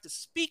doesn't have to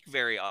speak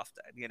very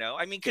often.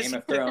 I mean, because he's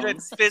a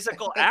good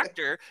physical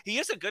actor. He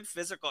is a good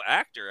physical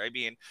actor. I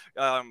mean,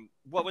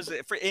 what was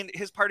it in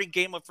his part in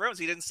Game of Thrones?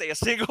 He didn't say a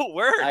single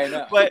word. I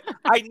know. But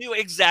I knew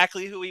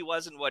exactly who he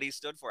was and what he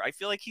stood for. I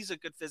feel like he's a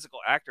good physical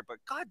actor, but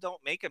God, don't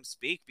make him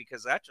speak,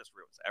 because that just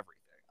ruins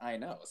everything. I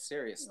know,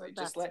 seriously.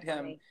 Just let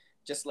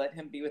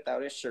him be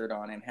without his shirt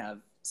on and have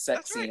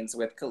sex scenes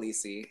with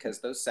Khaleesi,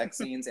 because those sex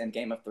scenes in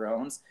Game of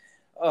Thrones,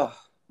 oh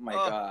my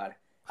God.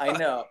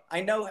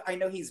 I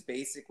know he's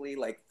basically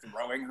like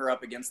throwing her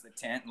up against the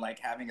tent and like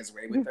having his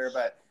way with her,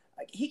 but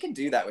like, he can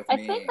do that with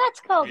me. I think that's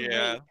called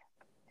rape.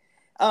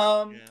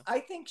 I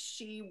think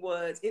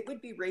it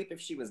would be rape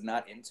if she was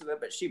not into it,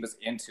 but she was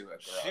into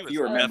it, girl. If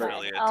you remember.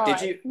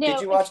 Did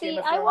you watch Game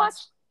of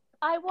Thrones?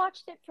 I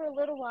watched it for a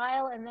little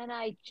while, and then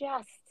I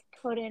just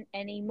couldn't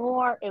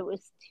anymore. It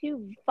was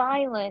too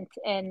violent,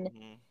 and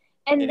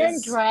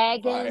then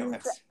dragons.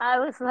 Violent. I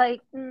was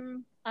like,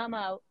 I'm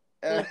out.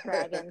 There's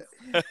dragons.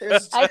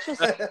 I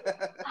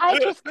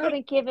just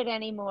couldn't give it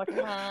any more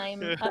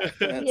time.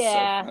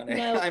 Yeah, so funny.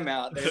 no. I'm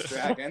out. There's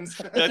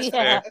dragons. That's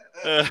fair.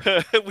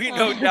 We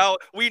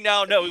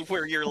now know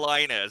where your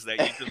line is that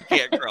you just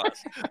can't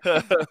cross.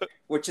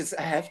 Which is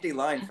a hefty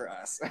line for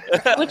us.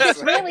 Which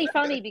is really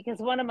funny because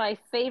one of my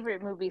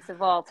favorite movies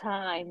of all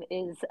time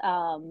is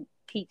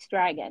Pete's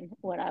Dragon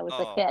when I was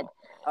a kid.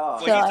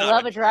 Oh, so I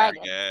love a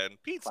dragon.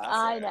 Pete's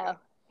I know.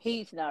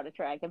 He's not a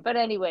dragon. But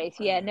anyways,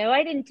 yeah, no,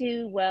 I didn't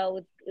do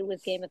well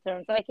with Game of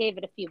Thrones. I gave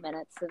it a few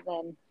minutes and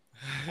then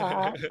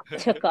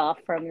took off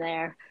from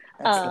there.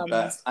 That's the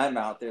best. I'm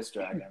out. There's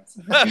dragons.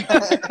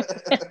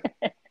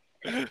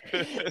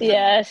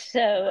 Yeah,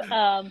 so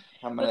I'm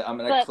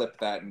gonna clip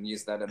that and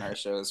use that in our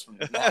shows from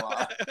now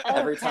on.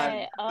 Every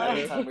time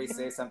we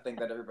say something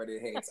that everybody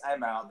hates,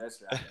 I'm out. There's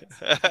dragons.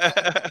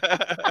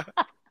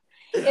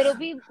 It'll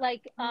be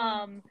like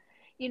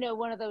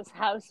one of those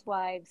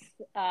housewives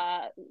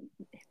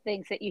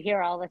things that you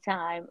hear all the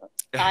time.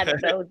 I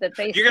don't know that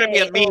they You're gonna be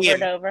a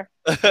meme over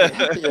and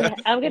over.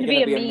 I'm gonna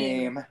be a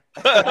meme.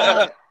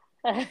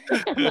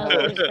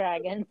 Those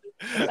dragons.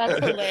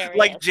 That's hilarious.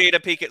 Like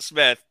Jada Pinkett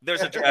Smith.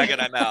 There's a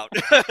dragon. I'm out.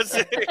 At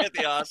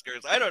the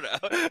Oscars. I don't know.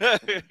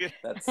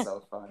 That's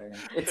so funny.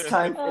 It's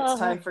time. It's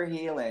time for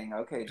healing.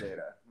 Okay,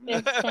 Jada.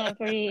 It's time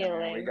for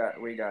healing.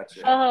 We got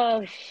you.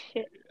 Oh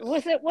shit!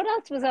 What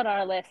else was on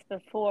our list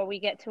before we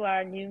get to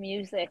our new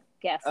music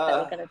guest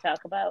that we're going to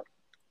talk about?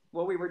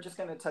 Well, we were just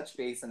going to touch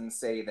base and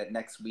say that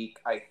next week,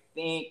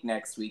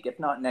 if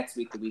not next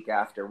week, the week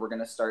after, we're going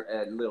to start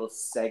a little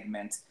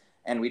segment.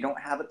 And we don't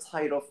have a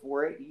title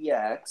for it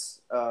yet,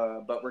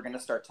 but we're going to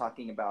start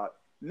talking about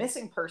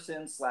missing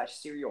persons /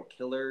 serial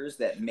killers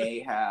that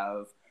may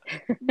have,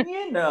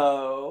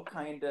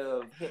 kind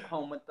of hit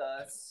home with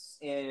us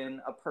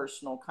in a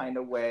personal kind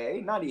of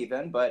way. Not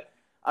even, but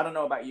I don't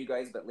know about you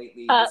guys, but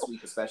lately, this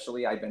week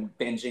especially, I've been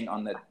binging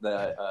on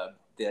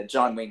the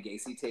John Wayne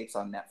Gacy tapes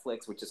on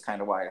Netflix, which is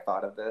kind of why I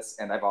thought of this.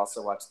 And I've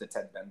also watched the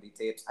Ted Bundy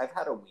tapes. I've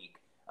had a week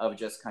of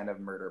just kind of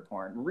murder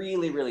porn.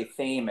 Really, really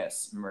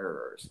famous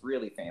murderers.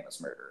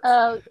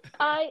 Oh,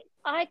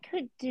 I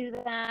could do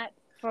that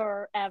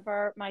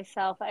forever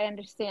myself. I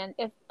understand.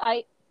 If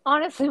I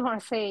honestly want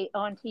to say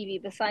on TV,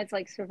 besides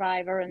like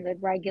Survivor and the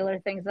regular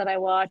things that I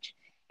watch,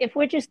 if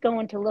we're just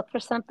going to look for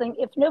something,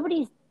 if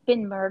nobody's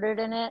been murdered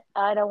in it,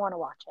 I don't want to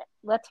watch it.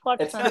 Let's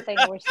watch something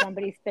where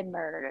somebody's been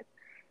murdered.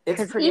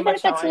 Because even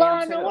if it's Law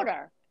and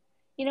Order,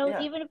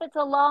 even if it's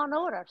a Law and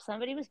Order, if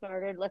somebody was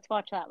murdered, let's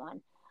watch that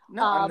one.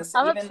 No, I'm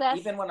obsessed.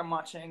 Even when I'm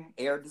watching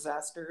air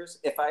disasters,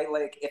 if I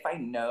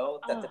know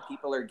that the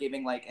people are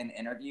giving like an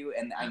interview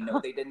and I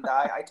know they didn't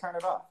die, I turn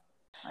it off.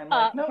 I'm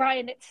like, no.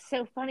 Brian, it's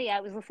so funny. I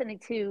was listening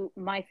to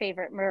My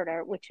Favorite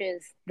Murder, which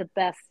is the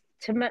best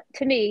to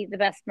me, the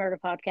best murder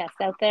podcast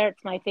out there.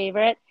 It's my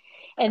favorite,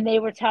 and they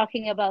were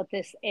talking about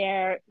this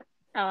air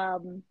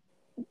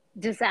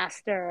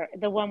disaster,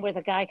 the one where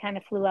the guy kind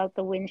of flew out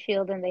the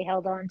windshield and they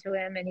held on to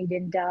him and he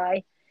didn't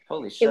die.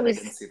 Holy shit, it was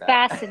I didn't see that.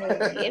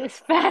 Fascinating. It was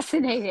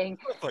fascinating.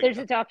 Oh There's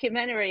a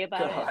documentary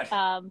about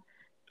God. it.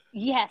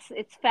 Yes,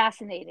 it's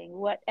fascinating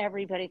what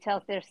everybody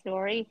tells their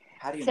story.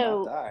 How do you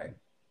not die?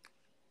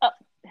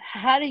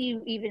 How do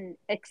you even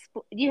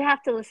you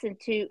have to listen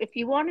to, if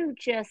you want to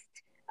just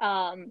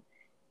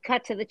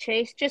cut to the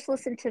chase, just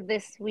listen to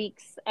this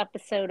week's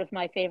episode of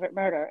My Favorite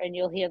Murder and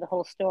you'll hear the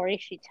whole story.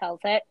 She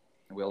tells it.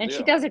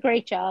 She does a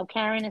great job.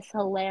 Karen is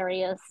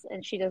hilarious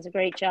and she does a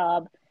great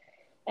job.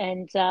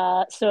 And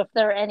so if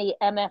there are any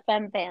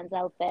MFM fans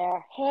out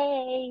there,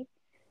 hey,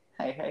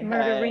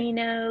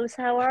 Murderinos,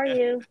 how are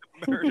you?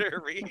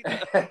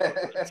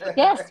 Murderinos.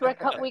 Yes,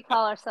 we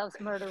call ourselves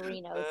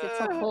Murderinos. It's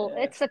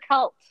a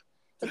cult.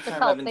 It's a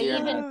cult.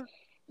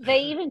 They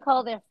even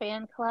call their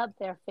fan club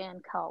their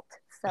fan cult.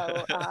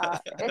 So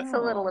it's a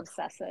little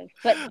obsessive.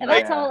 But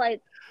that's all I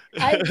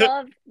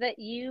love that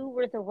you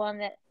were the one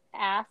that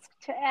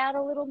asked to add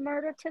a little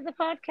murder to the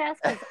podcast,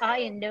 because I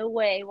in no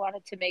way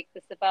wanted to make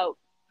this about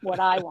what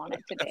I want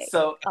it to be.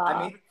 So,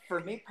 I mean, for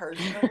me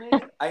personally,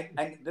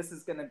 I this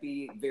is going to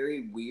be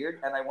very weird,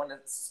 and I want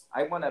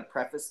to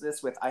preface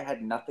this with I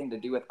had nothing to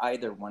do with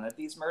either one of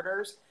these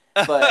murders,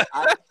 but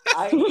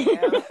I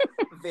am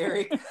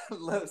very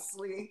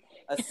closely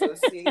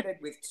associated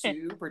with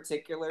two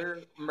particular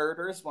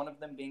murders, one of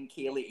them being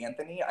Kaylee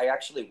Anthony. I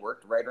actually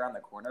worked right around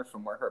the corner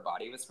from where her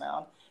body was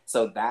found,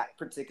 so that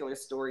particular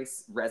story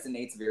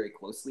resonates very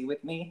closely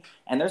with me.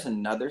 And there's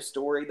another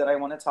story that I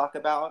want to talk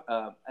about,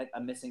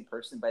 a missing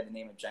person by the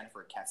name of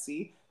Jennifer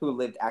Kessie, who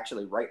lived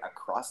actually right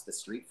across the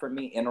street from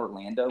me in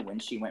Orlando when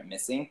she went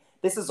missing.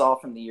 This is all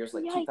from the years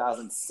like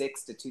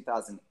 2006 to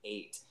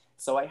 2008.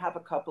 So I have a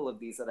couple of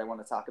these that I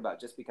want to talk about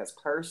just because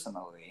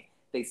personally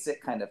they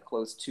sit kind of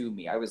close to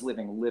me. I was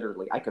living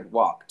literally, I could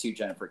walk to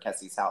Jennifer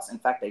Kessie's house. In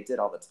fact, I did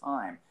all the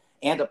time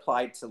and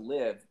applied to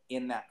live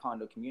in that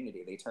condo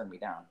community. They turned me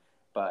down.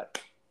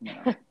 But you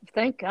know.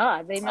 Thank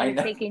God. They might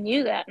have taken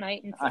you that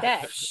night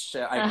instead.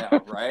 I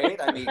know, right?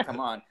 I mean, come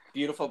on.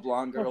 Beautiful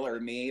blonde girl or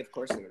me, of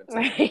course they would have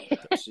taken me.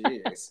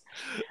 Jeez.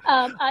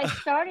 I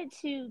started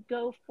to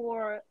go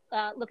for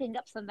looking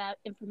up some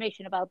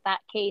information about that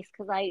case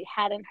because I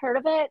hadn't heard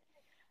of it,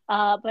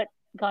 but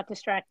got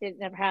distracted. It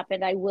never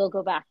happened. I will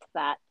go back to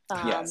that.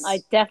 Yes.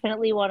 I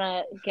definitely want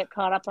to get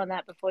caught up on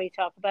that before you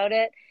talk about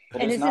it.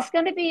 Well, and is this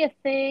going to be a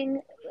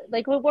thing?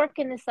 Like, we're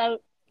working this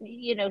out,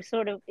 you know,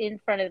 sort of in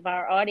front of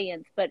our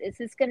audience, but is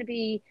this going to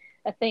be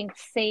a thing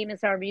same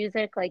as our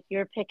music? Like,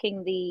 you're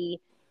picking the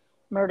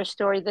murder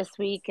story this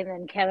week and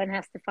then Kevin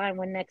has to find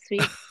one next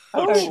week?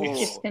 Or is it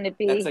just going to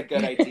be... That's a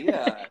good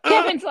idea.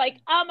 Kevin's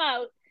like, I'm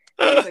out.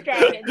 There's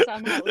dragons,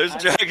 I'm out. There's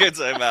dragons,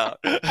 I'm out.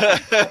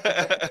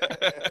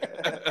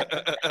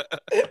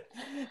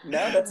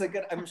 No, that's a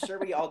good... I'm sure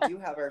we all do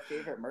have our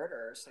favorite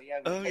murderers, so yeah,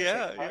 we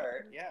can take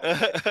part.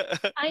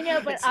 Yeah. I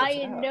know, but I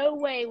in no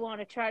way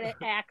want to try to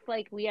act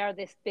like we are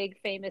this big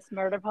famous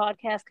murder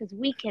podcast, because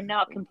we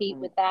cannot compete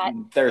with that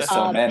There's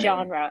so many.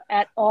 genre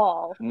at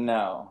all.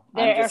 No.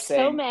 There are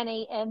so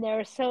many, and there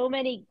are so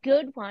many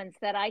good ones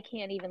that I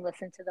can't even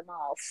listen to them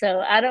all. So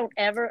I don't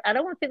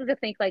want people to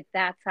think like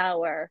that's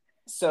our...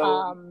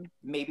 So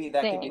maybe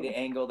that could be the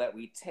angle that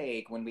we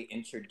take when we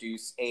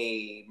introduce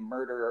a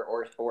murderer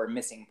or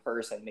missing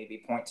person, maybe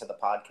point to the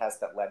podcast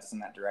that led us in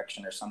that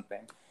direction or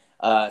something,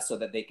 so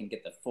that they can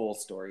get the full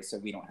story, so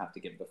we don't have to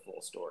give the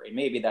full story.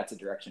 Maybe that's a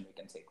direction we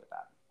can take with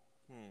that.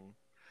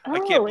 I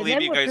can't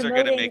believe you guys are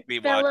going to make me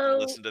watch and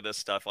listen to this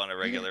stuff on a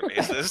regular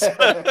basis.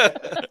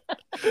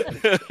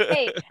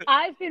 Hey,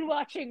 I've been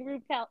watching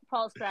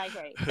RuPaul's Drag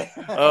Race.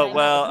 Oh,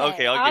 well,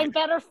 okay. I'm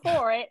better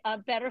for it.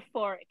 I'm better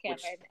for it,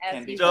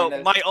 Kevin.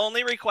 So my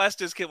only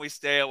request is, can we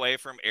stay away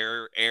from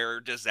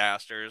air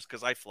disasters?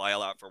 Because I fly a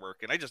lot for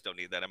work, and I just don't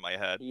need that in my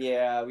head.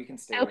 Yeah, we can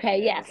stay away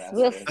from yes.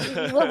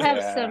 We'll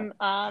have some...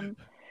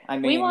 I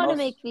mean, we want to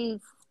make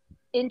these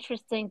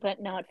interesting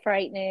but not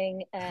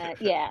frightening.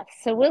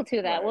 So we'll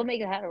do that. Right. We'll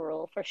make that a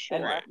rule for sure.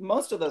 And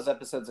most of those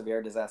episodes of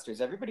air disasters,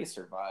 everybody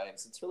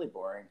survives. It's really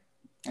boring.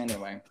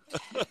 Anyway.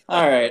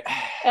 All right.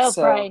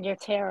 Brian, you're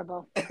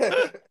terrible.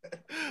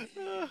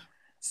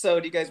 So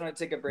do you guys want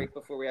to take a break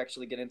before we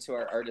actually get into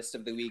our artist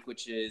of the week,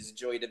 which is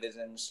Joy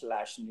Division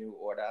 / New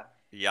Order?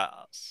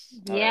 Yes.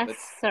 Yes,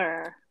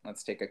 sir.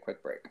 Let's take a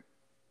quick break.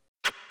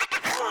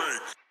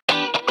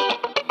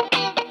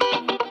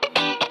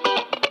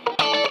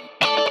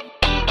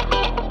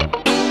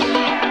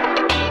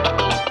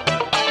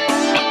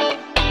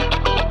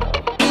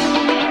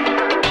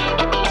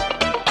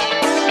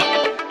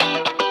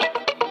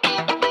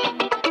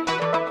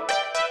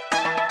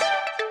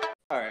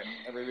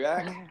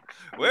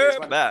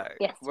 We're back.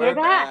 Yes, we're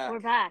back.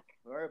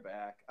 We're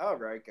back. All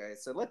right,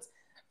 guys. So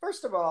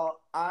first of all,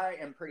 I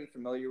am pretty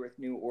familiar with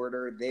New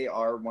Order. They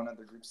are one of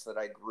the groups that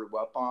I grew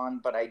up on,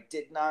 but I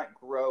did not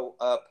grow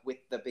up with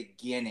the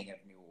beginning of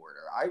New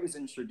Order. I was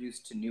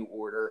introduced to New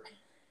Order,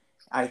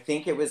 I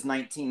think it was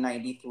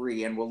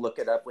 1993, and we'll look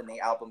it up when the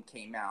album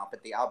came out,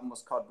 but the album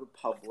was called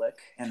Republic,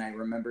 and I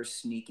remember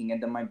sneaking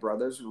into my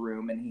brother's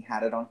room, and he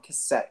had it on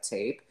cassette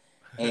tape.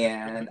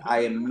 And I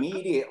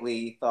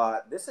immediately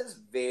thought, this is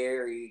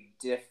very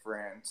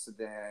different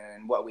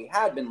than what we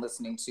had been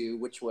listening to,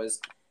 which was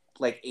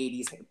like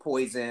 80s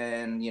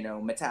Poison,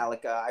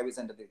 Metallica. I was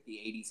into the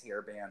 80s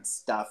hair band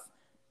stuff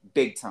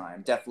big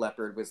time. Def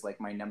Leppard was like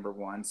my number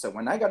one. So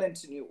when I got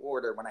into New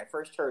Order, when I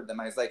first heard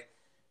them, I was like,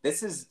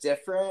 this is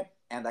different,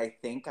 and I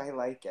think I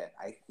like it.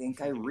 I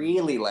think I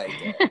really like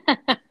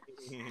it.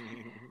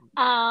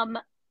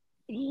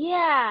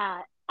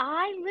 Yeah.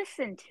 I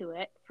listened to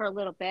it for a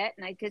little bit,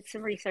 and I did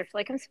some research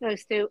like I'm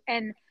supposed to,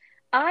 and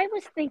I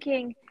was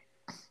thinking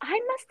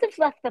I must have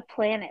left the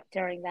planet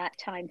during that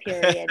time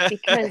period,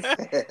 because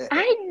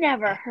I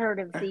never heard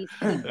of these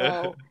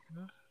people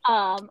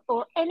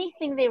or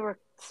anything they were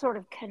sort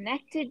of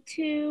connected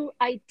to.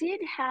 I did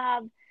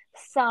have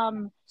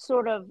some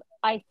sort of,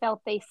 I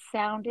felt they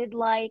sounded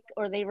like,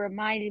 or they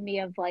reminded me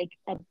of like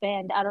a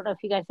band. I don't know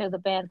if you guys know the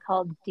band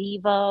called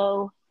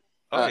Devo.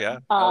 Oh, yeah.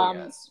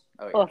 Yes.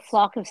 Or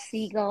Flock of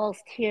Seagulls,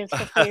 Tears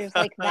for Fears,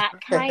 like that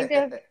kind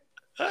of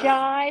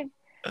jive.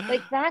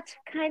 Like, that's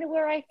kind of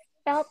where I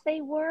felt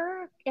they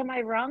were. Am I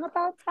wrong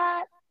about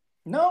that?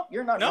 No,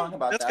 you're not wrong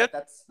about that. Good.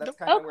 That's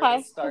kind of where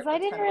they start. Because I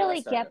didn't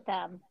really get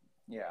them.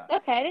 Yeah.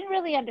 Okay, I didn't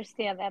really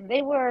understand them.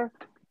 They were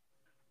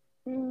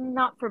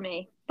not for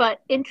me,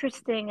 but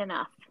interesting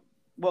enough.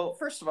 Well,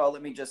 first of all,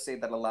 let me just say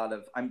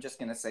that I'm just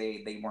going to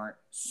say they weren't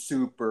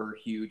super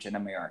huge in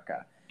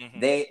America.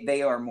 Mm-hmm.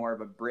 They are more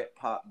of a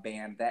Britpop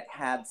band that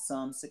had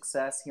some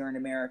success here in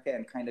America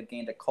and kind of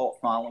gained a cult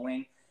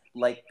following,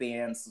 like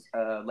bands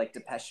like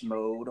Depeche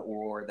Mode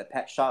or the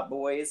Pet Shop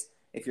Boys,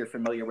 if you're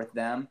familiar with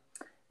them.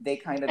 They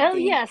kind of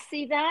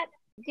see that?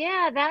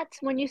 Yeah,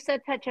 that's when you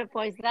said Pet Shop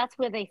Boys, that's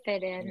where they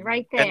fit in,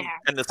 right there.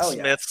 And the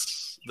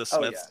Smiths. The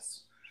Smiths.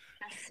 Yes.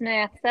 The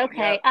Smiths,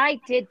 okay. Yeah. I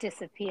did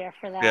disappear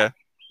for that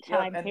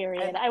time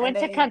period. I went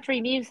to country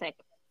music.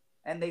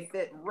 And they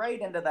fit right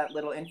into that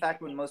little... In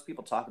fact, when most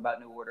people talk about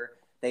New Order,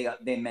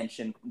 They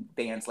mentioned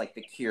bands like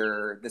The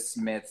Cure, The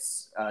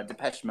Smiths,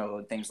 Depeche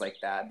Mode, things like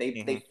that.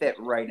 They fit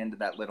right into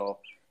that little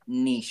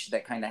niche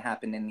that kind of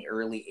happened in the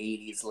early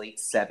 80s, late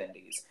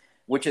 70s,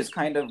 which is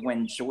kind of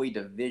when Joy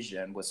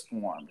Division was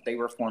formed. They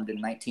were formed in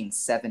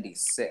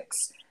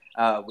 1976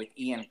 with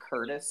Ian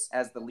Curtis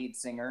as the lead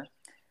singer,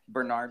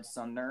 Bernard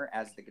Sumner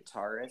as the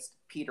guitarist,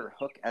 Peter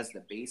Hook as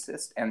the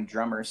bassist, and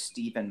drummer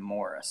Stephen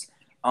Morris.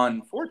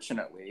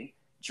 Unfortunately,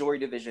 Joy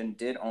Division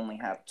did only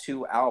have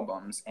 2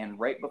 albums, and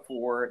right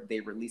before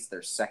they released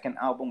their second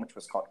album, which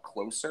was called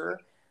Closer,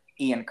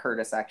 Ian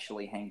Curtis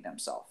actually hanged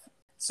himself.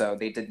 So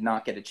they did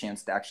not get a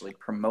chance to actually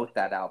promote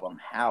that album.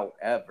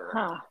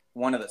 However,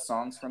 one of the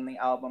songs from the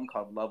album,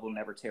 called Love Will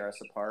Never Tear Us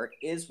Apart,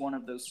 is one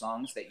of those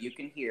songs that you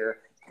can hear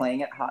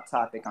playing at Hot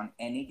Topic on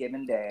any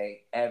given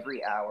day,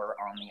 every hour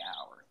on the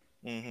hour.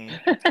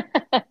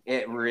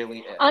 It really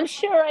is. I'm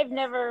sure I've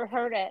never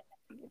heard it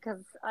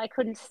because I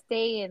couldn't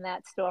stay in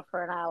that store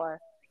for an hour.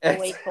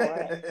 Wait for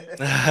it.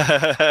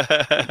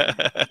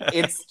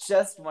 It's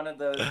just one of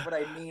those. What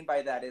I mean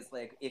by that is,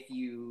 like, if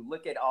you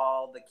look at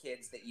all the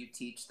kids that you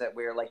teach that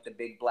wear like the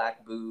big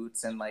black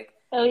boots and like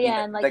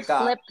and like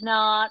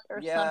Slipknot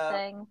or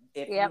something.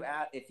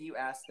 If you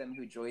ask them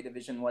who Joy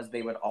Division was,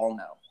 they would all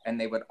know, and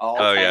they would all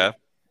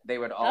they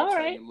would all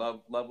tell you,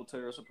 Love Will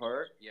Tear Us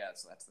Apart.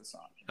 Yes, that's the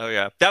song. Oh,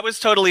 yeah. That was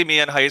totally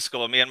me in high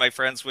school. Me and my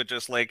friends would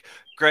just, like,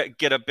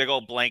 get a big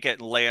old blanket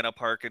and lay in a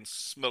park and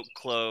smoke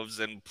cloves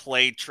and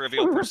play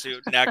Trivial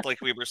Pursuit and act like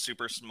we were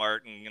super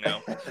smart and,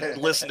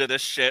 listen to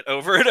this shit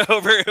over and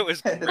over. It was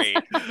great.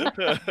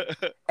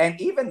 And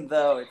even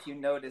though, if you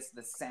notice,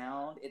 the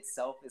sound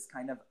itself is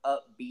kind of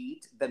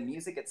upbeat, the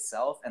music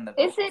itself and the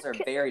vocals are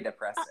very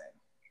depressing.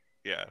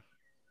 Yeah.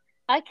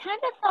 I kind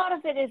of thought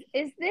of it as,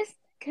 is this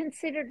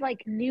considered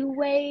like new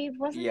wave?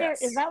 Wasn't there?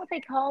 Is that what they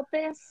called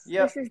this?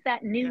 Yep. This is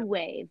that new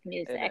wave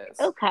music.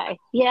 Okay.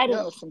 Yeah, I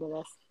didn't listen to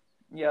this.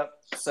 Yep.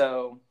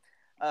 So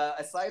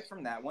aside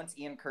from that, once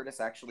Ian Curtis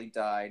actually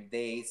died,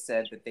 they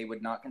said that they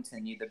would not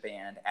continue the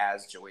band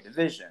as Joy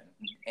Division.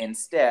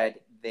 Instead,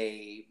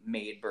 they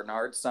made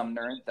Bernard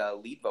Sumner the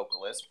lead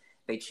vocalist.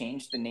 They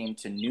changed the name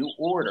to New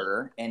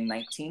Order in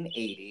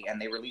 1980, and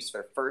they released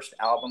their first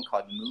album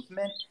called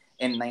Movement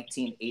in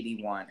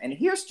 1981. And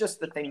here's just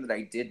the thing that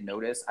I did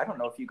notice. I don't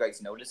know if you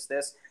guys noticed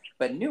this,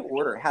 but New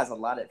Order has a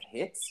lot of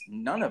hits,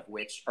 none of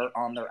which are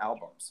on their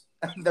albums.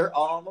 They're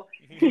all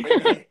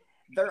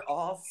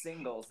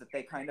singles that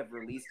they kind of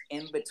released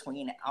in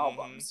between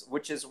albums,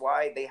 which is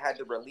why they had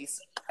to release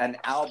an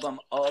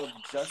album of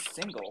just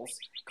singles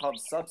called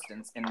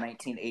Substance in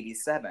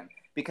 1987.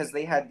 Because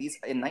they had these,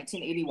 in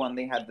 1981,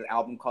 they had the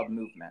album called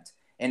Movement.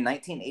 In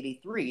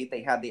 1983,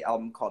 they had the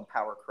album called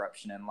Power,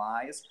 Corruption, and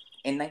Lies.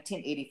 In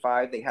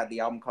 1985, they had the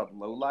album called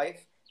Low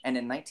Life. And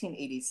in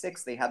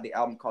 1986, they had the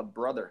album called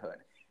Brotherhood.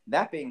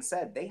 That being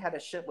said, they had a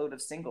shitload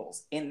of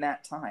singles in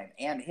that time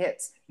and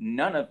hits,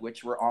 none of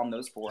which were on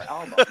those 4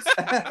 albums.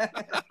 I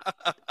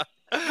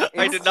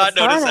did not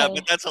notice that,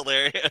 but that's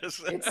hilarious.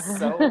 It's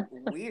so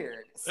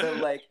weird. So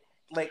like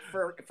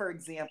for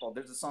example,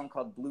 there's a song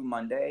called Blue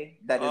Monday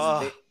that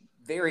is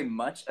very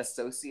much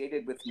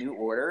associated with New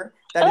Order.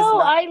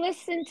 I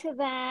listened to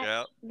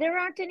that. Yep.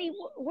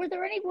 Were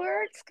there any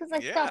words? Because I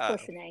stopped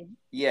listening.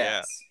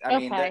 Yes. I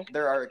mean,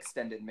 there are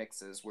extended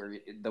mixes where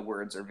the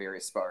words are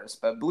very sparse.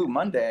 But Blue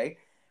Monday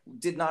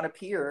did not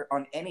appear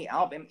on any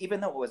album,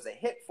 even though it was a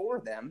hit for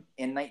them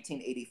in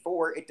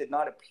 1984. It did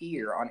not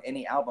appear on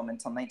any album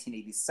until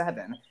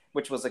 1987,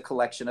 which was a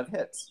collection of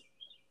hits.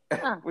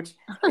 Which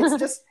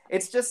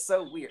it's just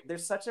so weird. They're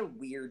such a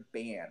weird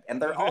band,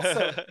 and they're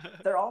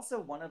also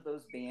one of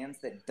those bands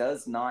that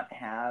does not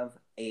have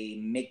a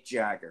Mick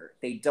Jagger.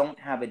 They don't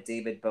have a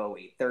David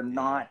Bowie. They're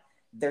not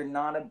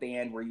a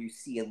band where you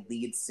see a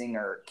lead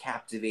singer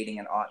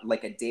captivating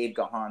like a Dave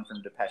Gahan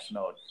from Depeche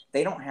Mode.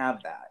 They don't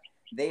have that.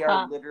 They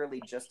are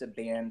literally just a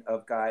band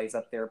of guys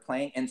up there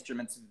playing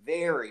instruments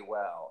very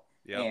well.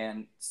 Yep.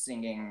 And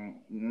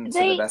singing to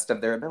the best of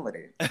their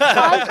ability.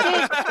 I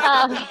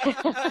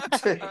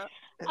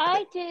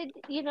did,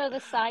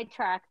 the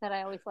sidetrack that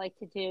I always like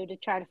to do to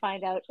try to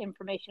find out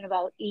information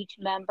about each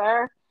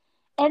member.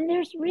 And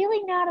there's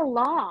really not a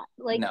lot.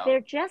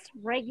 They're just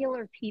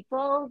regular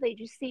people. They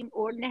just seem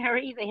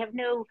ordinary. They have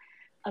no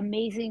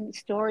amazing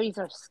stories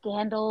or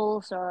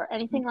scandals or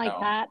anything like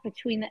that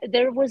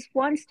there was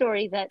one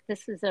story that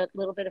this is a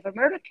little bit of a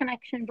murder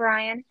connection,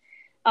 Brian.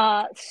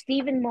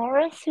 Stephen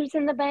Morris, who's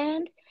in the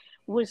band,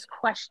 was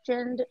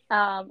questioned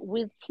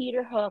with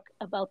Peter Hook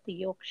about the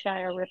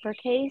Yorkshire Ripper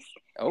case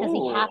because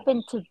he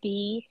happened to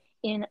be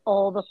in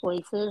all the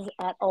places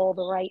at all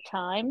the right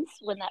times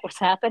when that was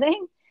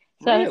happening.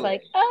 So I was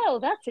like, oh,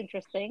 that's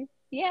interesting.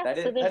 Yeah,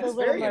 so there's a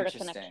little murder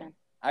connection.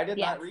 I did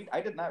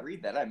not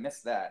read that. I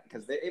missed that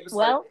because it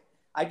was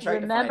I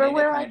tried remember to find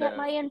where I get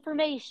my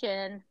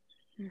information.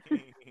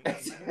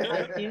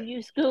 I do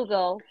use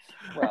Google.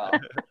 Well,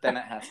 then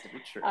it has to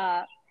be true.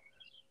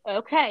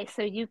 Okay,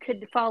 so you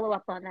could follow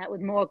up on that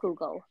with more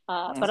Google,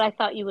 but I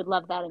thought you would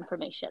love that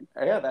information.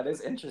 Yeah, that is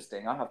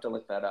interesting. I'll have to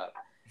look that up.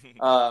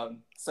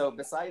 So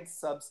besides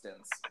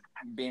Substance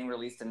being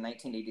released in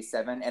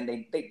 1987, and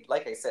they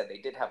like I said, they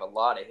did have a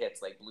lot of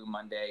hits like Blue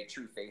Monday,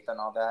 True Faith, and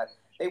all that.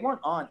 They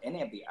weren't on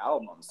any of the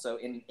albums. So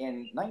in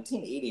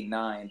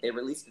 1989, they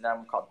released an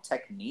album called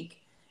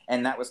Technique,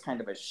 and that was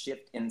kind of a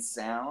shift in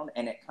sound,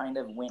 and it kind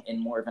of went in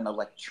more of an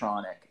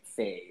electronic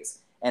phase.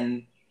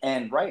 And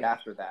right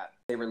after that,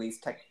 they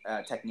released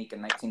Technique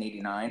in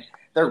 1989.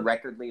 Their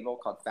record label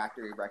called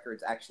Factory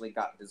Records actually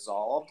got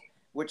dissolved,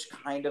 which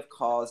kind of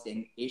caused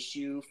an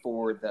issue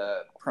for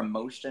the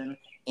promotion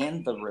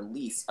and the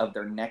release of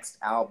their next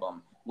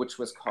album, which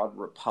was called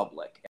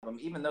Republic.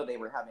 Even though they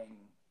were having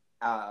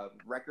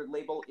record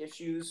label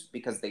issues,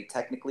 because they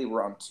technically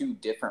were on two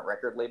different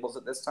record labels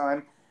at this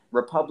time,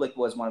 Republic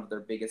was one of their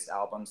biggest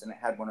albums, and it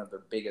had one of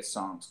their biggest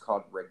songs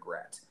called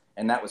Regret.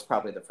 And that was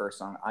probably the first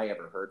song I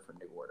ever heard from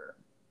New Order.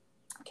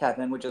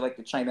 Kevin, would you like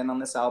to chime in on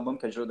this album?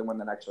 Because you're the one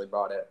that actually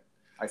bought it.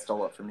 I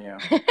stole it from you.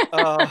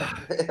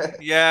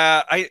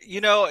 Yeah,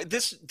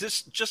 this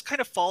just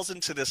kind of falls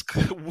into this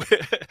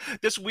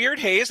this weird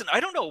haze, and I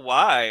don't know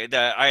why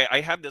that I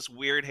have this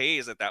weird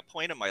haze at that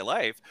point in my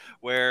life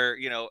where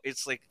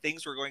it's like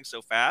things were going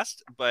so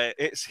fast, but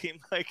it seemed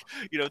like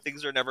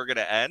things are never going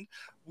to end.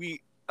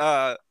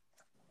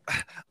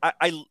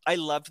 I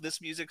loved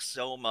this music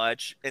so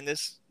much, and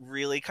this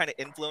really kind of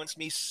influenced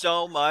me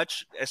so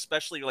much,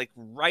 especially like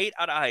right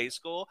out of high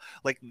school,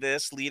 like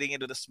this leading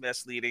into the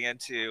Smiths, leading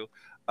into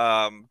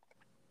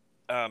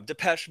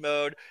Depeche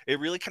Mode. It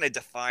really kind of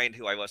defined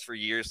who I was for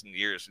years and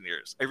years and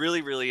years. I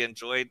really, really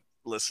enjoyed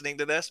listening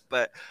to this,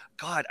 but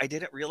God, I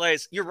didn't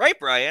realize. You're right,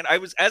 Brian.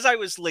 As I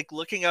was like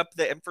looking up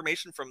the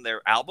information from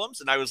their albums,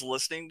 and I was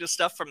listening to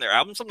stuff from their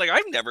albums, I'm like,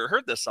 I've never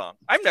heard this song.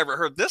 I've never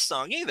heard this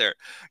song either.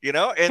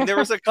 And there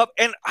was a couple,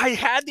 and I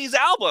had these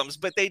albums,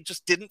 but they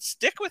just didn't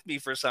stick with me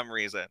for some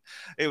reason.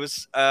 It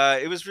was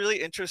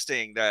really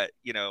interesting that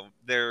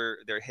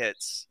their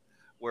hits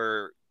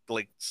were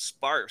like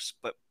sparse,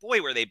 but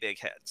boy, were they big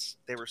hits.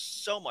 They were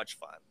so much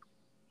fun.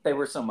 They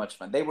were so much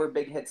fun. They were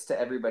big hits to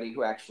everybody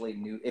who actually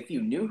knew. If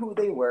you knew who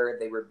they were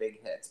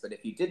big hits. But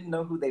if you didn't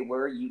know who they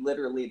were, you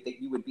literally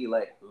you would be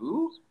like,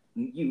 who?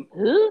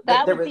 Who?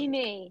 That would be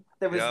me.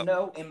 There was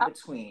no in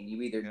between.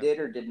 You either did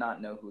or did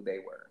not know who they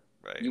were.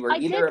 Right. You were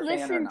either a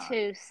fan or not. I did listen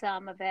to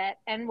some of it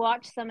and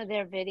watch some of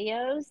their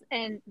videos,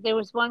 and there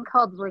was one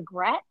called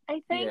Regret,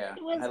 I think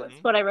it was.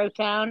 That's what I wrote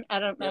down. I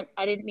don't know. Yep.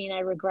 I didn't mean I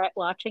regret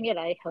watching it.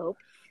 I hope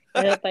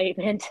I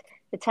meant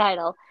the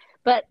title.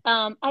 But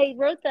I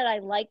wrote that I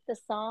liked the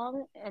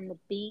song and the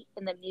beat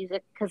and the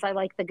music because I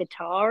like the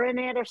guitar in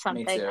it or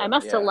something. Me too. I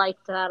must have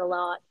liked that a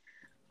lot.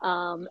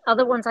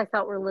 Other ones I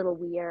thought were a little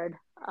weird.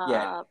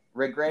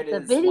 Regret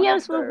is the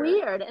videos were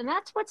weird, and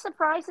that's what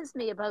surprises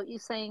me about you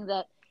saying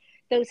that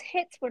those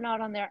hits were not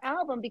on their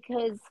album,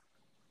 because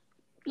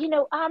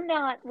I'm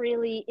not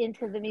really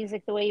into the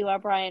music the way you are,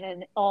 Brian,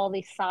 and all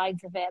these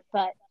sides of it.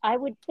 But I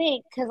would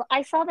think, because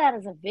I saw that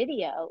as a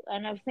video,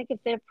 and I was thinking,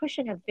 if they're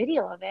pushing a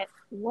video of it,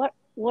 what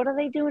are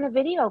they doing a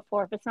video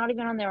for if it's not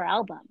even on their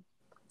album?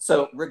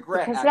 So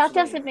Regret, because that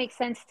doesn't make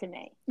sense to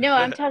me. No,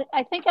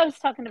 I think I was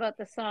talking about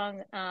the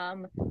song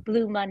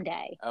Blue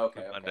Monday.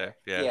 Okay. Monday,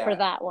 yeah. For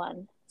that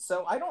one.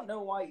 So I don't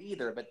know why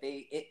either, but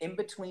they in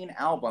between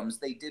albums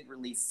they did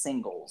release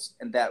singles,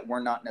 and that were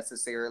not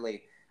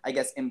necessarily, I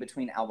guess, in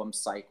between album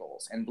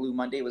cycles. And Blue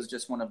Monday was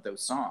just one of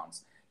those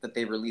songs that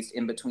they released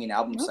in between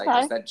album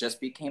cycles that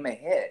just became a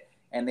hit.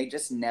 And they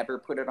just never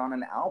put it on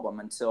an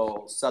album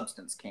until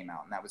Substance came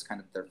out. And that was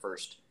kind of their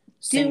first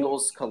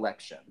singles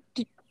collection.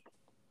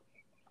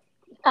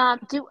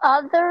 Do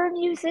other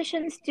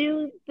musicians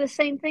do the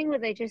same thing where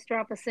they just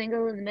drop a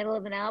single in the middle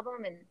of an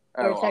album?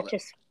 Or is that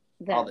just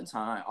them? All the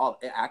time.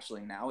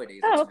 Actually, nowadays,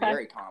 it's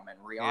very common.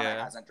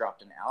 Rihanna hasn't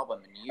dropped an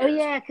album in years. Oh,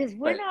 yeah, because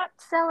we're not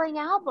selling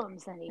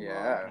albums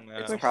anymore.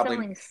 Yeah. We're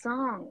selling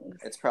songs.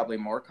 It's probably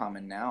more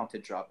common now to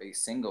drop a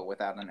single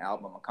without an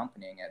album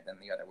accompanying it than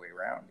the other way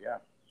around, yeah.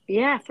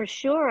 Yeah, for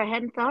sure. I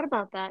hadn't thought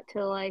about that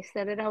till I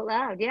said it out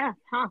loud. Yeah,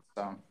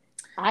 So,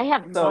 I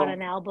haven't bought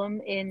an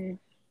album in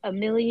a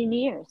million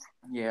years.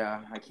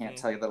 Yeah, I can't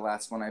tell you the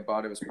last one I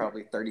bought. It was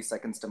probably 30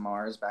 Seconds to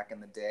Mars back in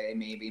the day.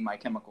 Maybe My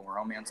Chemical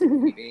Romance,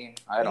 maybe.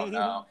 I don't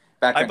know.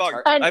 I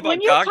bought Gaga. I bought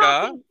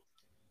Gaga.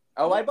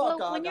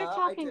 When you're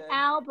talking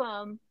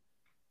album,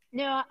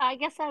 no, I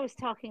guess I was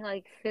talking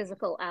like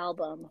physical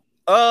album.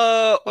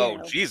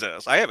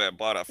 Jesus! I haven't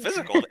bought a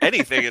physical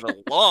anything in a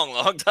long,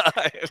 long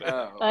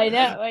time. I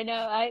know.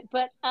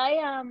 But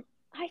I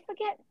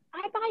forget.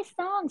 I buy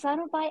songs. I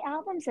don't buy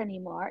albums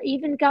anymore.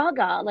 Even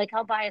Gaga, like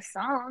I'll buy a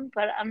song,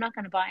 but I'm not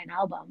going to buy an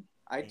album.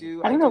 I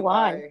do. I don't know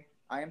why.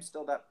 I am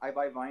still that. I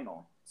buy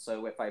vinyl.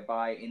 So if I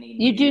buy any,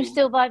 you do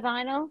still buy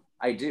vinyl?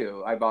 I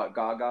do. I bought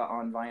Gaga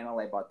on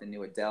vinyl. I bought the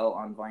new Adele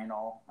on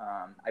vinyl.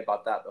 I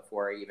bought that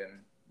before I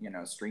even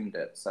streamed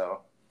it.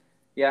 So.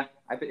 Yeah,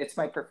 it's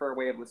my preferred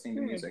way of listening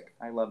to music.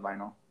 I love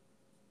vinyl.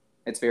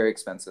 It's very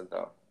expensive,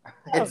 though.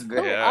 It's cool.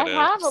 I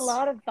have a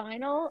lot of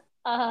vinyl.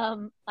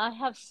 I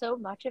have so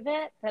much of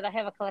it that I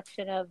have a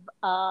collection of,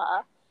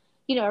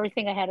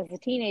 everything I had as a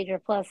teenager,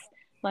 plus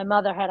my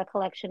mother had a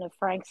collection of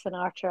Frank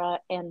Sinatra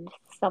and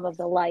some of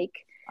the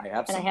like, I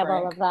have and I some have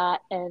all Frank. of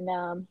that.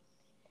 And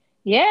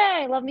yeah,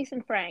 I love me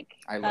some Frank.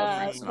 I love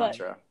Frank But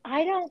Sinatra.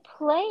 I don't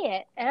play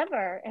it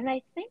ever, and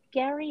I think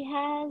Gary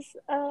has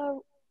a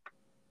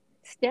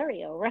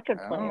stereo record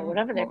player, Oh,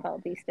 whatever they're well,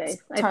 called these it's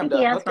days. I time think he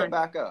to has hook it one.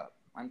 back up.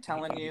 I'm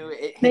telling you, it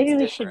hits Maybe we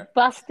different. should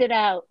bust it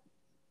out.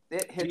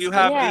 It Do hits you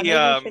have Yeah, different. maybe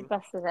we the should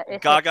bust it out. It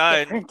hits Gaga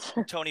and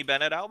different. Tony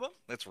Bennett album?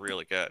 That's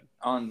really good.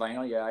 On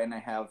vinyl, yeah, and I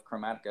have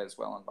Chromatica as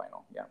well on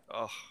vinyl, yeah.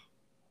 Oh.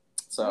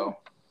 So,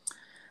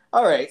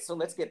 all right, so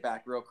let's get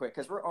back real quick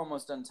because we're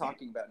almost done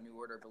talking about New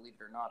Order, believe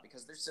it or not,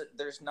 because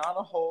there's not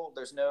a whole,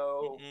 there's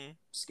no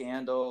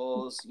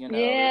scandals, you know.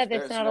 Yeah,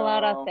 there's not no, a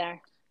lot out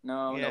there.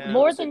 No, Yeah. nobody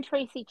More was than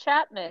Tracy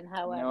Chapman,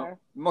 however.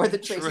 no, more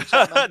than Tracy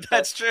Chapman.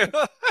 That's true.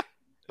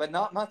 But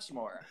not much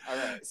more. All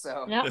right,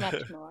 so Not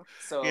much more.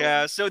 So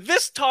yeah, so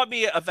this taught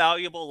me a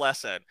valuable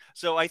lesson.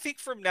 So I think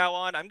from now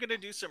on, I'm going to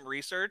do some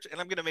research and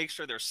I'm going to make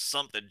sure there's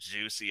something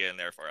juicy in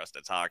there for us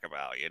to talk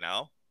about, you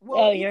know?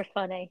 Well, you're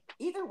funny.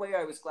 Either way,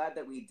 I was glad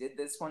that we did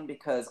this one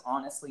because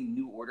honestly,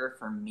 New Order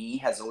for me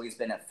has always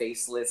been a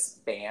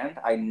faceless band.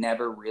 I've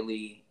never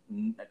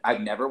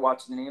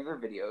watched any of their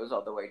videos,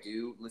 although I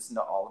do listen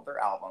to all of their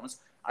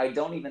albums. I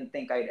don't even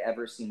think I'd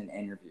ever seen an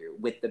interview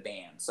with the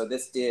band. So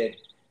this did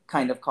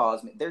kind of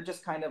cause me. They're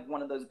just kind of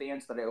one of those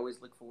bands that I always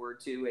look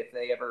forward to. If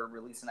they ever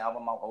release an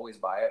album, I'll always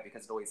buy it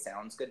because it always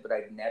sounds good. But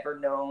I've never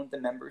known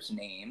the members'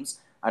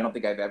 names. I don't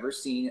think I've ever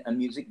seen a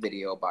music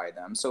video by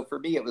them. So for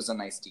me, it was a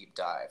nice deep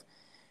dive.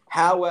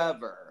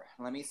 However,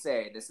 let me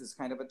say this is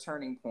kind of a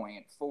turning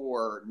point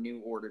for New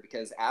Order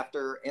because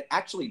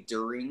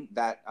during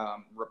that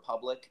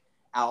Republic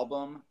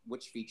album,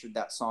 which featured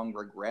that song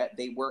Regret,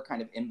 they were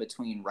kind of in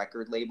between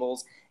record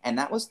labels, and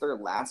that was their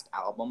last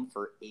album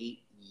for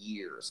 8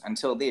 years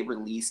until they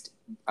released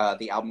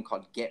the album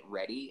called Get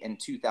Ready in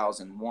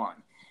 2001.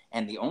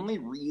 And the only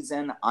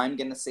reason I'm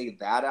going to say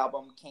that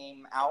album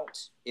came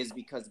out is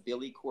because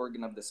Billy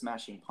Corgan of the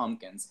Smashing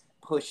Pumpkins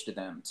pushed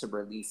them to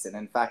release it.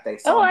 In fact, I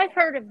saw... I've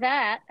heard of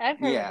that. I've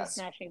heard of the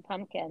Smashing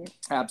Pumpkins.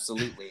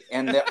 Absolutely.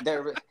 And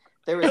there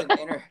was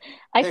an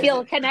I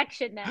feel a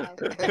connection now.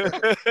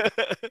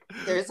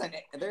 There's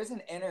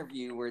an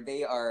interview where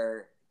they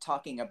are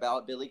talking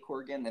about Billy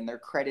Corgan and they're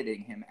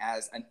crediting him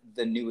as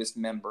the newest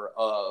member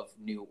of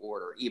New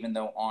Order, even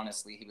though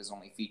honestly he was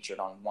only featured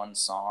on one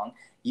song.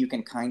 You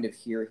can kind of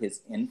hear his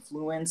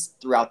influence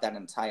throughout that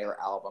entire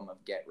album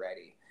of Get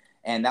Ready,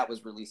 and that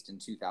was released in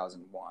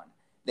 2001.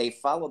 They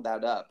followed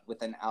that up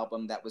with an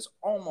album that was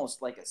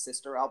almost like a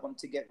sister album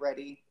to Get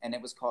Ready, and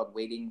it was called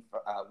Waiting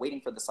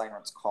for the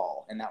Siren's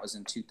Call, and that was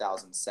in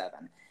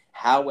 2007.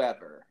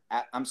 However,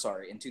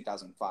 in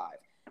 2005.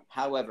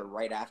 However,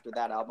 right after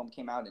that album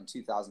came out in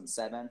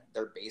 2007,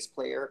 their bass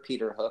player,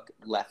 Peter Hook,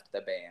 left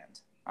the band.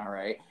 All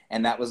right.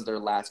 And that was their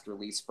last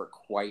release for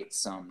quite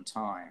some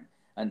time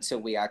until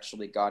we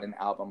actually got an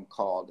album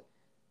called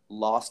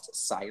Lost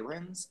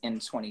Sirens in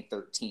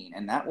 2013.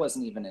 And that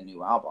wasn't even a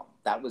new album.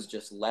 That was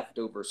just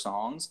leftover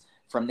songs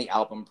from the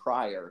album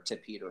prior to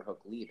Peter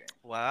Hook leaving.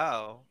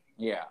 Wow.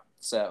 Yeah.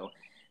 So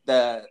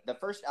the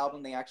first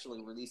album they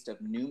actually released of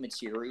new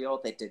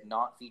material that did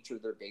not feature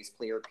their bass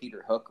player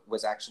Peter Hook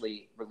was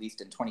actually released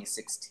in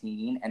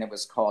 2016, and it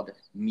was called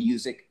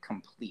Music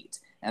Complete.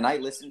 And I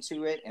listened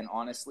to it, and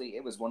honestly,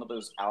 it was one of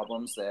those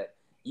albums that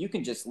you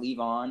can just leave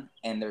on,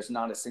 and there's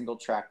not a single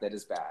track that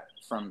is bad.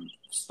 From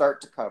start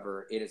to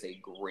cover, it is a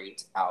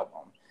great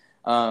album.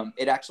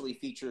 It actually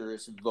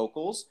features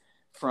vocals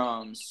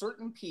from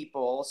certain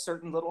people,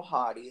 certain little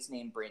hotties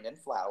named Brandon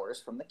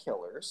Flowers from The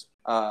Killers,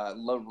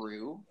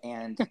 LaRue,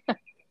 and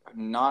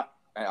not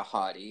a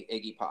hottie,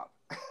 Iggy Pop.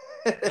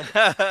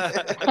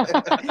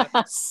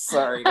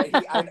 Sorry,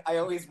 I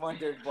always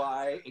wondered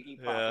why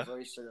Iggy Pop is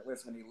always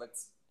shirtless when he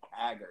looks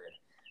haggard.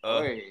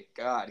 Oh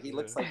God, he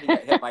looks like he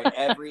got hit by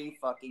every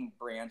fucking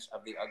branch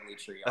of the ugly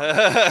tree.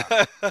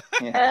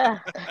 Yeah.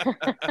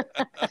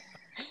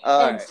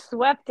 And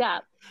swept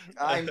up.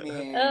 I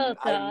mean,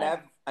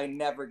 I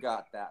never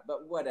got that,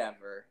 but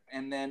whatever.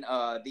 And then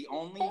the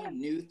only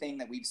new thing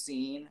that we've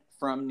seen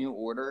from New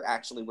Order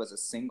actually was a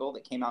single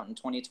that came out in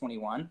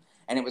 2021,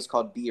 and it was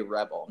called Be a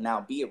Rebel. Now,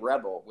 Be a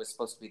Rebel was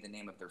supposed to be the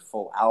name of their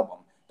full album.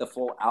 The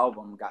full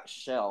album got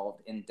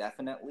shelved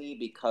indefinitely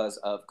because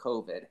of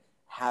COVID.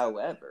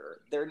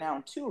 However, they're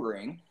now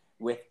touring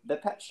with the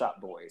Pet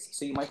Shop Boys,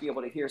 so you might be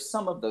able to hear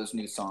some of those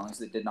new songs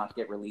that did not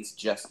get released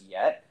just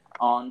yet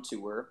on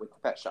tour with the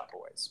Pet Shop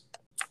Boys.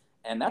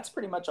 And that's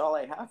pretty much all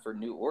I have for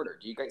New Order.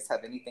 Do you guys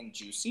have anything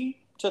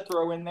juicy to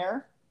throw in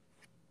there?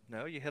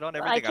 No, you hit on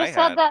everything I just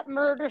had that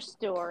murder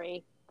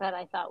story that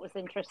I thought was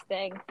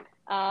interesting.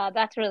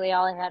 That's really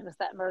all I had was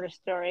that murder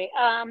story.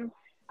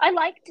 I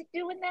liked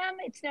doing them.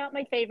 It's not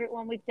my favorite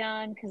one we've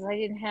done because I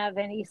didn't have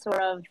any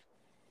sort of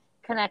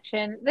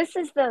connection. This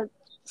is the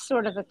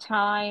sort of the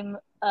time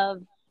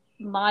of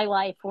my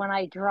life when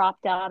I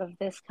dropped out of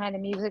this kind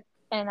of music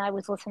and I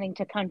was listening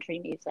to country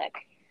music.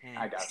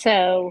 I got you.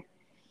 So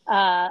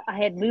I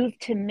had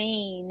moved to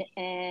Maine,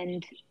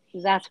 and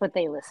that's what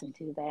they listened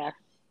to there.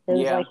 There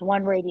was like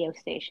one radio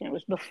station. It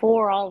was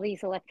before all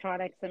these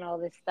electronics and all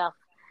this stuff.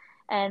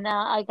 And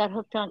I got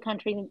hooked on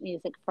country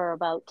music for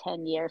about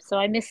 10 years. So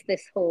I missed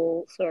this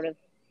whole sort of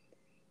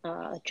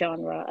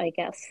genre, I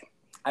guess.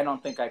 I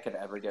don't think I could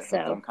ever get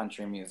hooked on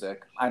country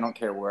music. I don't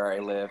care where I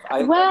live.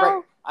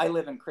 I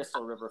live in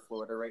Crystal River,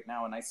 Florida right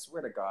now, and I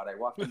swear to God, I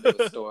walked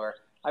into a store.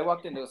 I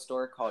walked into a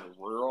store called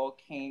Rural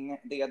King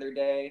the other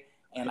day,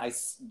 and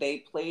they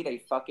played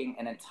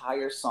an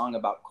entire song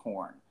about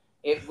corn.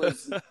 It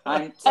was.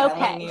 I'm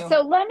telling you.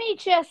 So let me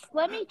just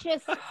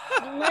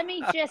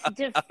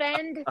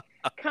defend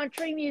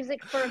country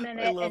music for a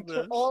minute, and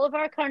to all of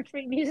our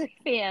country music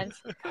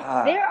fans,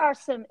 there are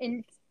some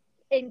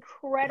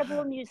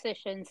incredible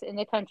musicians in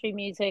the country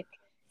music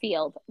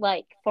field.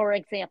 Like, for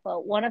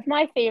example, one of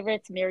my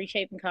favorites, Mary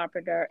Chapin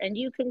Carpenter, and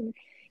you can,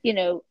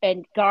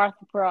 and Garth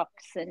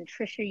Brooks and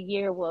Trisha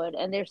Yearwood,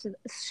 and there's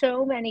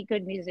so many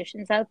good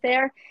musicians out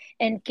there.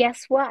 And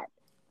guess what?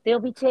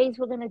 There'll be days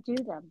we're going to do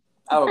them.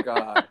 Oh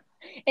God!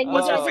 And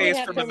what's her face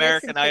from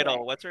American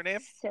Idol? What's her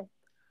name?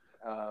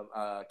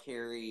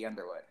 Carrie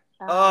Underwood.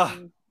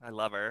 I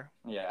love her.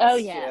 Yeah. Oh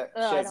yeah. I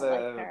don't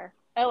like her.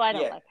 I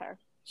don't like her.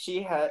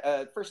 She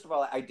had, first of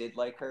all, I did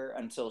like her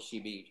until she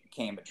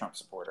became a Trump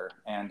supporter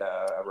and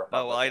a Republican.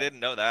 Oh, well, I didn't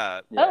know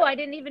that. Yeah. Oh, I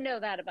didn't even know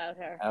that about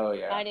her. Oh,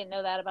 yeah. I didn't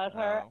know that about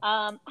her.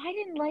 I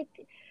didn't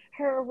like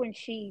her when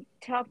she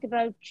talked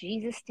about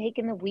Jesus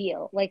taking the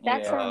wheel. Like,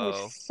 that song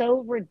was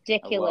so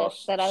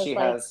ridiculous that I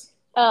was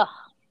like, ugh.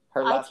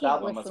 Her last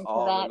album was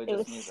all religious music.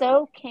 It was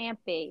so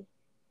campy.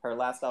 Her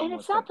last album was and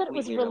it's not that it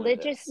was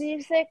religious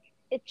music.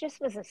 It just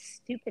was a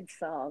stupid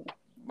song.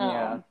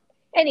 Yeah.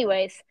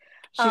 Anyways.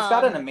 She's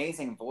got an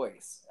amazing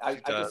voice. I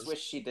just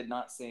wish she did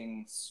not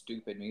sing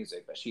stupid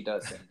music, but she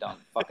does sing dumb,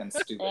 fucking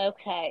stupid.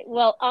 Okay.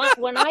 Well,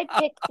 when I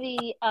pick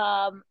the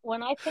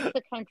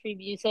country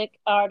music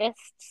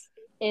artists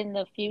in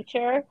the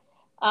future,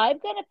 I'm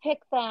gonna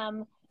pick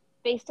them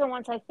based on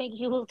ones I think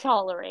you will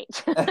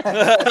tolerate.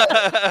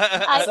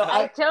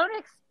 I don't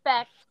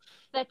expect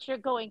that you're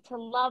going to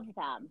love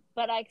them,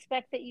 but I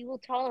expect that you will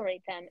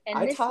tolerate them.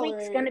 And this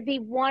week's going to be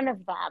one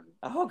of them.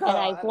 Oh, God. And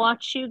I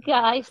want you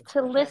guys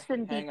to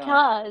listen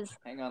because...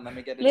 Hang on, let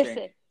me get a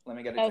drink. Let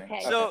me get a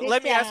drink. So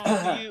let me ask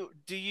you,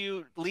 do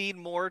you lean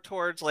more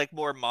towards like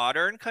more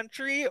modern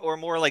country or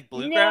more like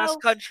bluegrass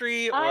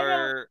country?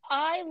 Or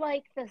I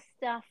like the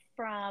stuff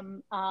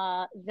from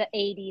the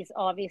 80s,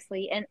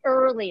 obviously, and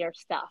earlier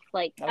stuff.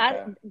 Like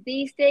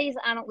these days,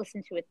 I don't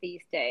listen to it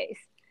these days.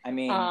 I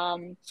mean,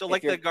 so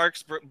like the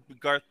Garth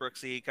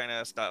Brooksy kind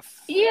of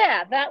stuff.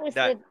 Yeah, that was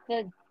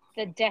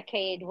the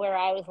decade where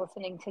I was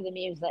listening to the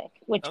music.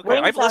 Which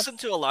I've listened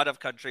to a lot of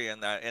country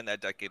in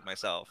that decade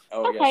myself.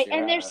 Oh, okay,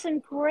 and there's some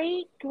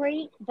great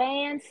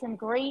bands, some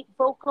great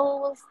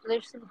vocals.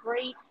 There's some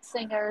great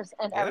singers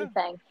and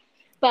everything.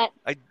 But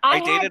I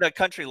dated a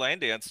country line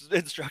dance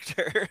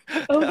instructor.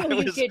 Oh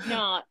no, you did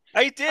not.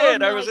 I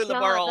did. I was in the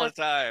bar all the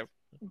time.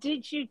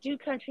 Did you do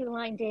country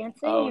line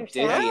dancing yourself?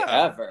 Did he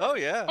ever? Oh,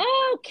 yeah.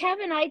 Oh,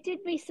 Kevin, I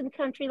did me some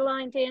country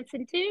line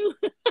dancing, too.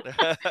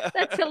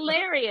 That's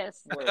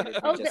hilarious.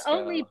 The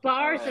only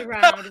bars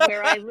around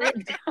where I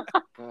lived.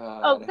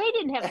 They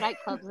didn't have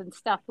nightclubs and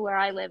stuff where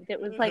I lived. It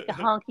was like a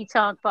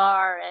honky-tonk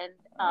bar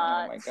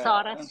and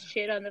sawdust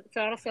on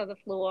the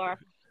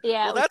floor.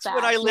 Yeah, well, that's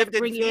when I lived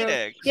in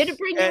Phoenix. You had to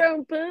bring your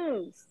own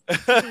booze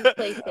to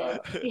these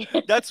places.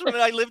 That's when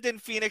I lived in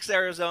Phoenix,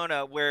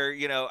 Arizona, where,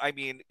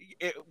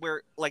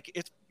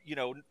 it's,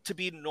 to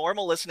be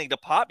normal listening to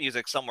pop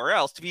music somewhere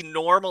else, to be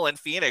normal in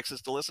Phoenix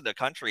is to listen to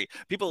country.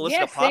 People who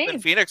listen to pop in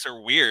Phoenix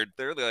are weird.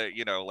 They're what?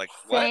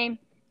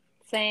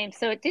 Same.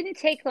 So it didn't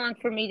take long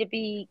for me to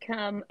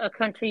become a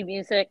country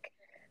music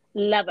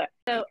lover.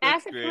 So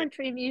as a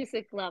country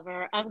music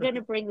lover, I'm going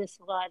to bring this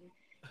one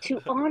to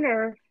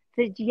honor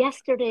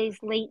yesterday's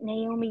late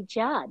Naomi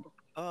Judd.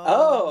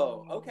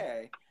 Oh,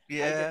 okay.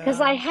 Yeah. Because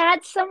I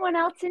had someone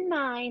else in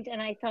mind, and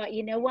I thought,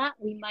 you know what?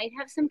 We might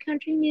have some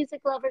country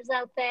music lovers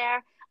out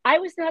there. I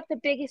was not the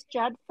biggest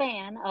Judd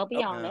fan, I'll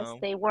be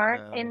honest. They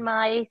weren't in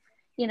my,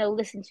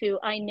 listen to.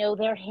 I know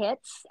their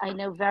hits. I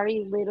know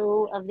very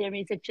little of their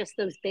music, just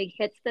those big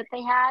hits that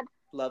they had.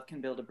 Love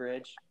Can Build a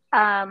Bridge.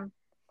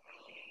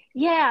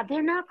 Yeah,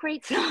 they're not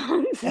great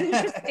songs.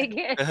 Just big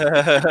hits.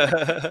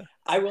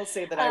 I will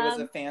say that I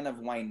was a fan of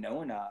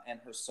Winona and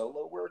her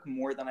solo work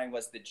more than I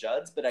was the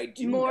Judds, but I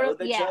do know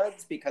the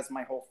Judds because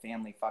my whole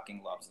family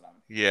fucking loves them.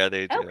 Yeah,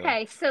 they do.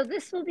 Okay, so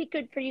this will be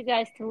good for you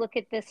guys to look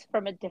at this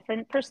from a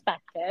different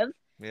perspective.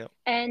 Yeah.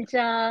 And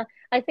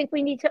I think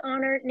we need to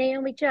honor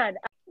Naomi Judd.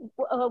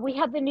 We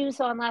had the news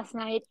on last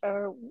night,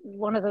 or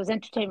one of those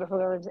entertainment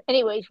programs.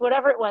 Anyways,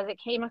 whatever it was, it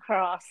came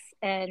across,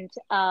 and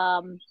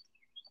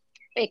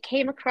it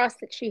came across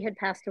that she had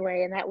passed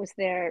away, and that was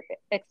their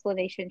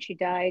explanation. She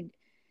died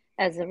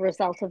as a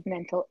result of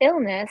mental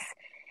illness.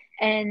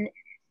 And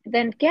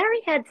then Gary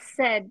had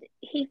said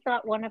he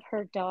thought one of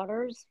her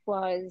daughters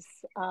was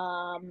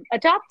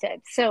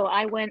adopted. So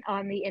I went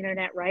on the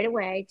internet right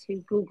away to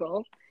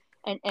Google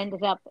and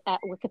ended up at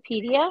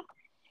Wikipedia.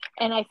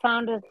 And I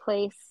found a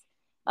place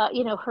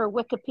her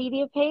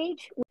Wikipedia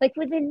page, like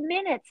within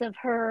minutes of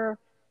her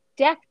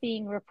death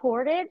being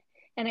reported.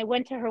 And I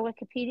went to her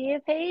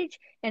Wikipedia page,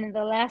 and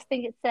the last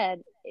thing it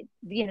said,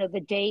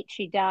 the date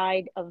she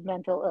died of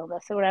mental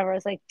illness or whatever. I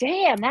was like,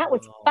 damn, that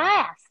was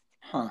fast.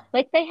 Huh.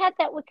 Like they had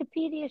that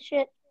Wikipedia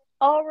shit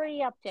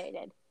already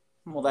updated.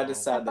 Well, that is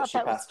sad that she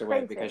passed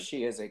away because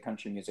she is a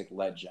country music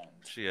legend.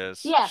 She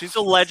is. Yes. She's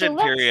a legend,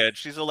 period.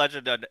 She's a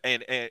legend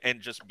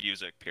in just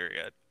music,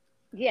 period.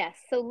 Yes.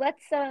 So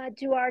let's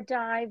do our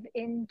dive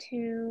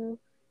into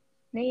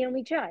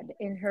Naomi Judd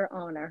in her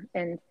honor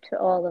and to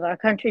all of our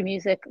country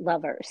music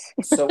lovers.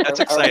 So that's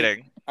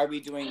exciting. Are we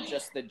doing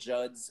just the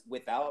Judds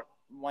without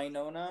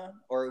Winona,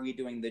 or are we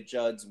doing the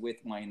Judds with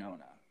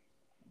Winona?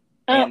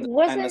 And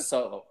the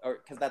solo,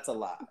 because that's a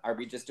lot. Are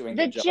we just doing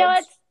the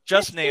Judds?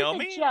 Just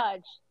Naomi? The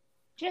Judge.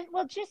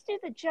 Just do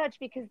the Judge,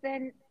 because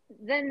then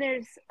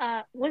there's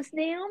was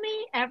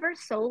Naomi ever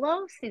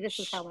solo? See, this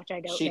is how much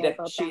I don't know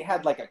about she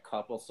had like a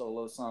couple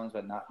solo songs,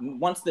 but not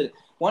once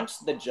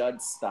the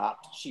Judds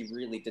stopped, she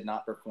really did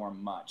not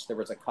perform much. There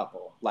was a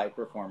couple live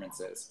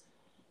performances,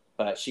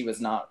 but she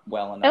was not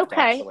well enough to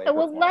actually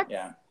perform.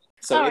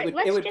 So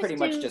it would pretty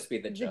much just be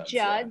the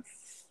Judds.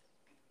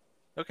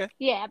 Okay.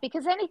 Yeah,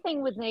 because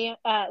anything with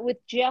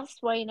just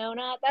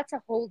Winona, that's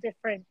a whole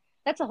different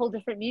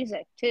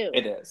music too.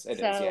 It is.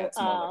 Yeah, it's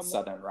more like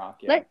Southern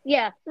rock.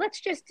 Yeah. Let's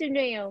just do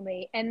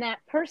Naomi. And that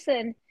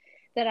person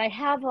that I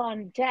have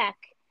on deck,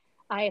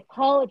 I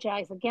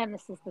apologize again.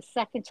 This is the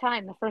second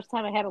time. The first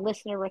time I had a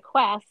listener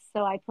request,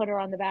 so I put her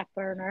on the back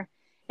burner,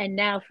 and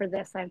now for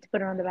this, I have to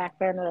put her on the back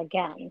burner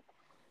again.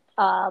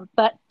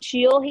 But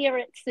she'll hear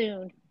it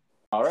soon.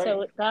 All right.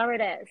 So there it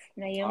is,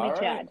 Naomi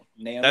Judd.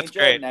 Naomi That's Judd.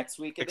 Great. Next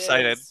week it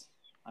excited. Is.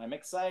 I'm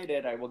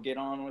excited. I will get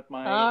on with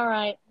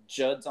my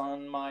Judds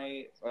on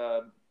my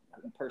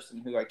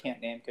person who I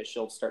can't name because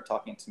she'll start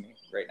talking to me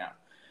right now.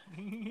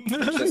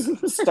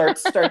 It just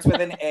starts with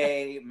an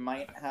A.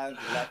 Might have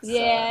Lexa.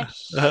 Yeah.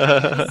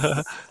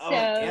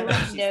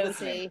 She's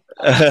nosy.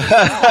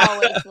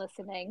 Always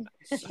listening.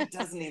 She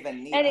doesn't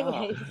even need.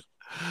 Anyways.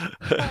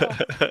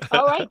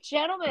 All right,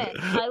 gentlemen.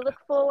 I look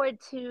forward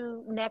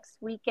to next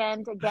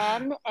weekend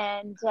again,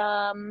 and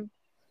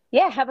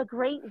have a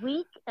great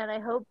week. And I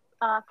hope,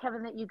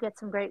 Kevin, that you get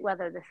some great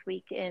weather this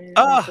week in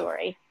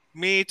Missouri.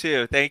 Me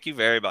too. Thank you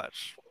very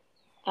much.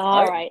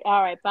 All right.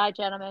 Bye,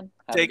 gentlemen.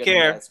 Take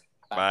care.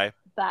 Bye.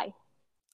 Bye.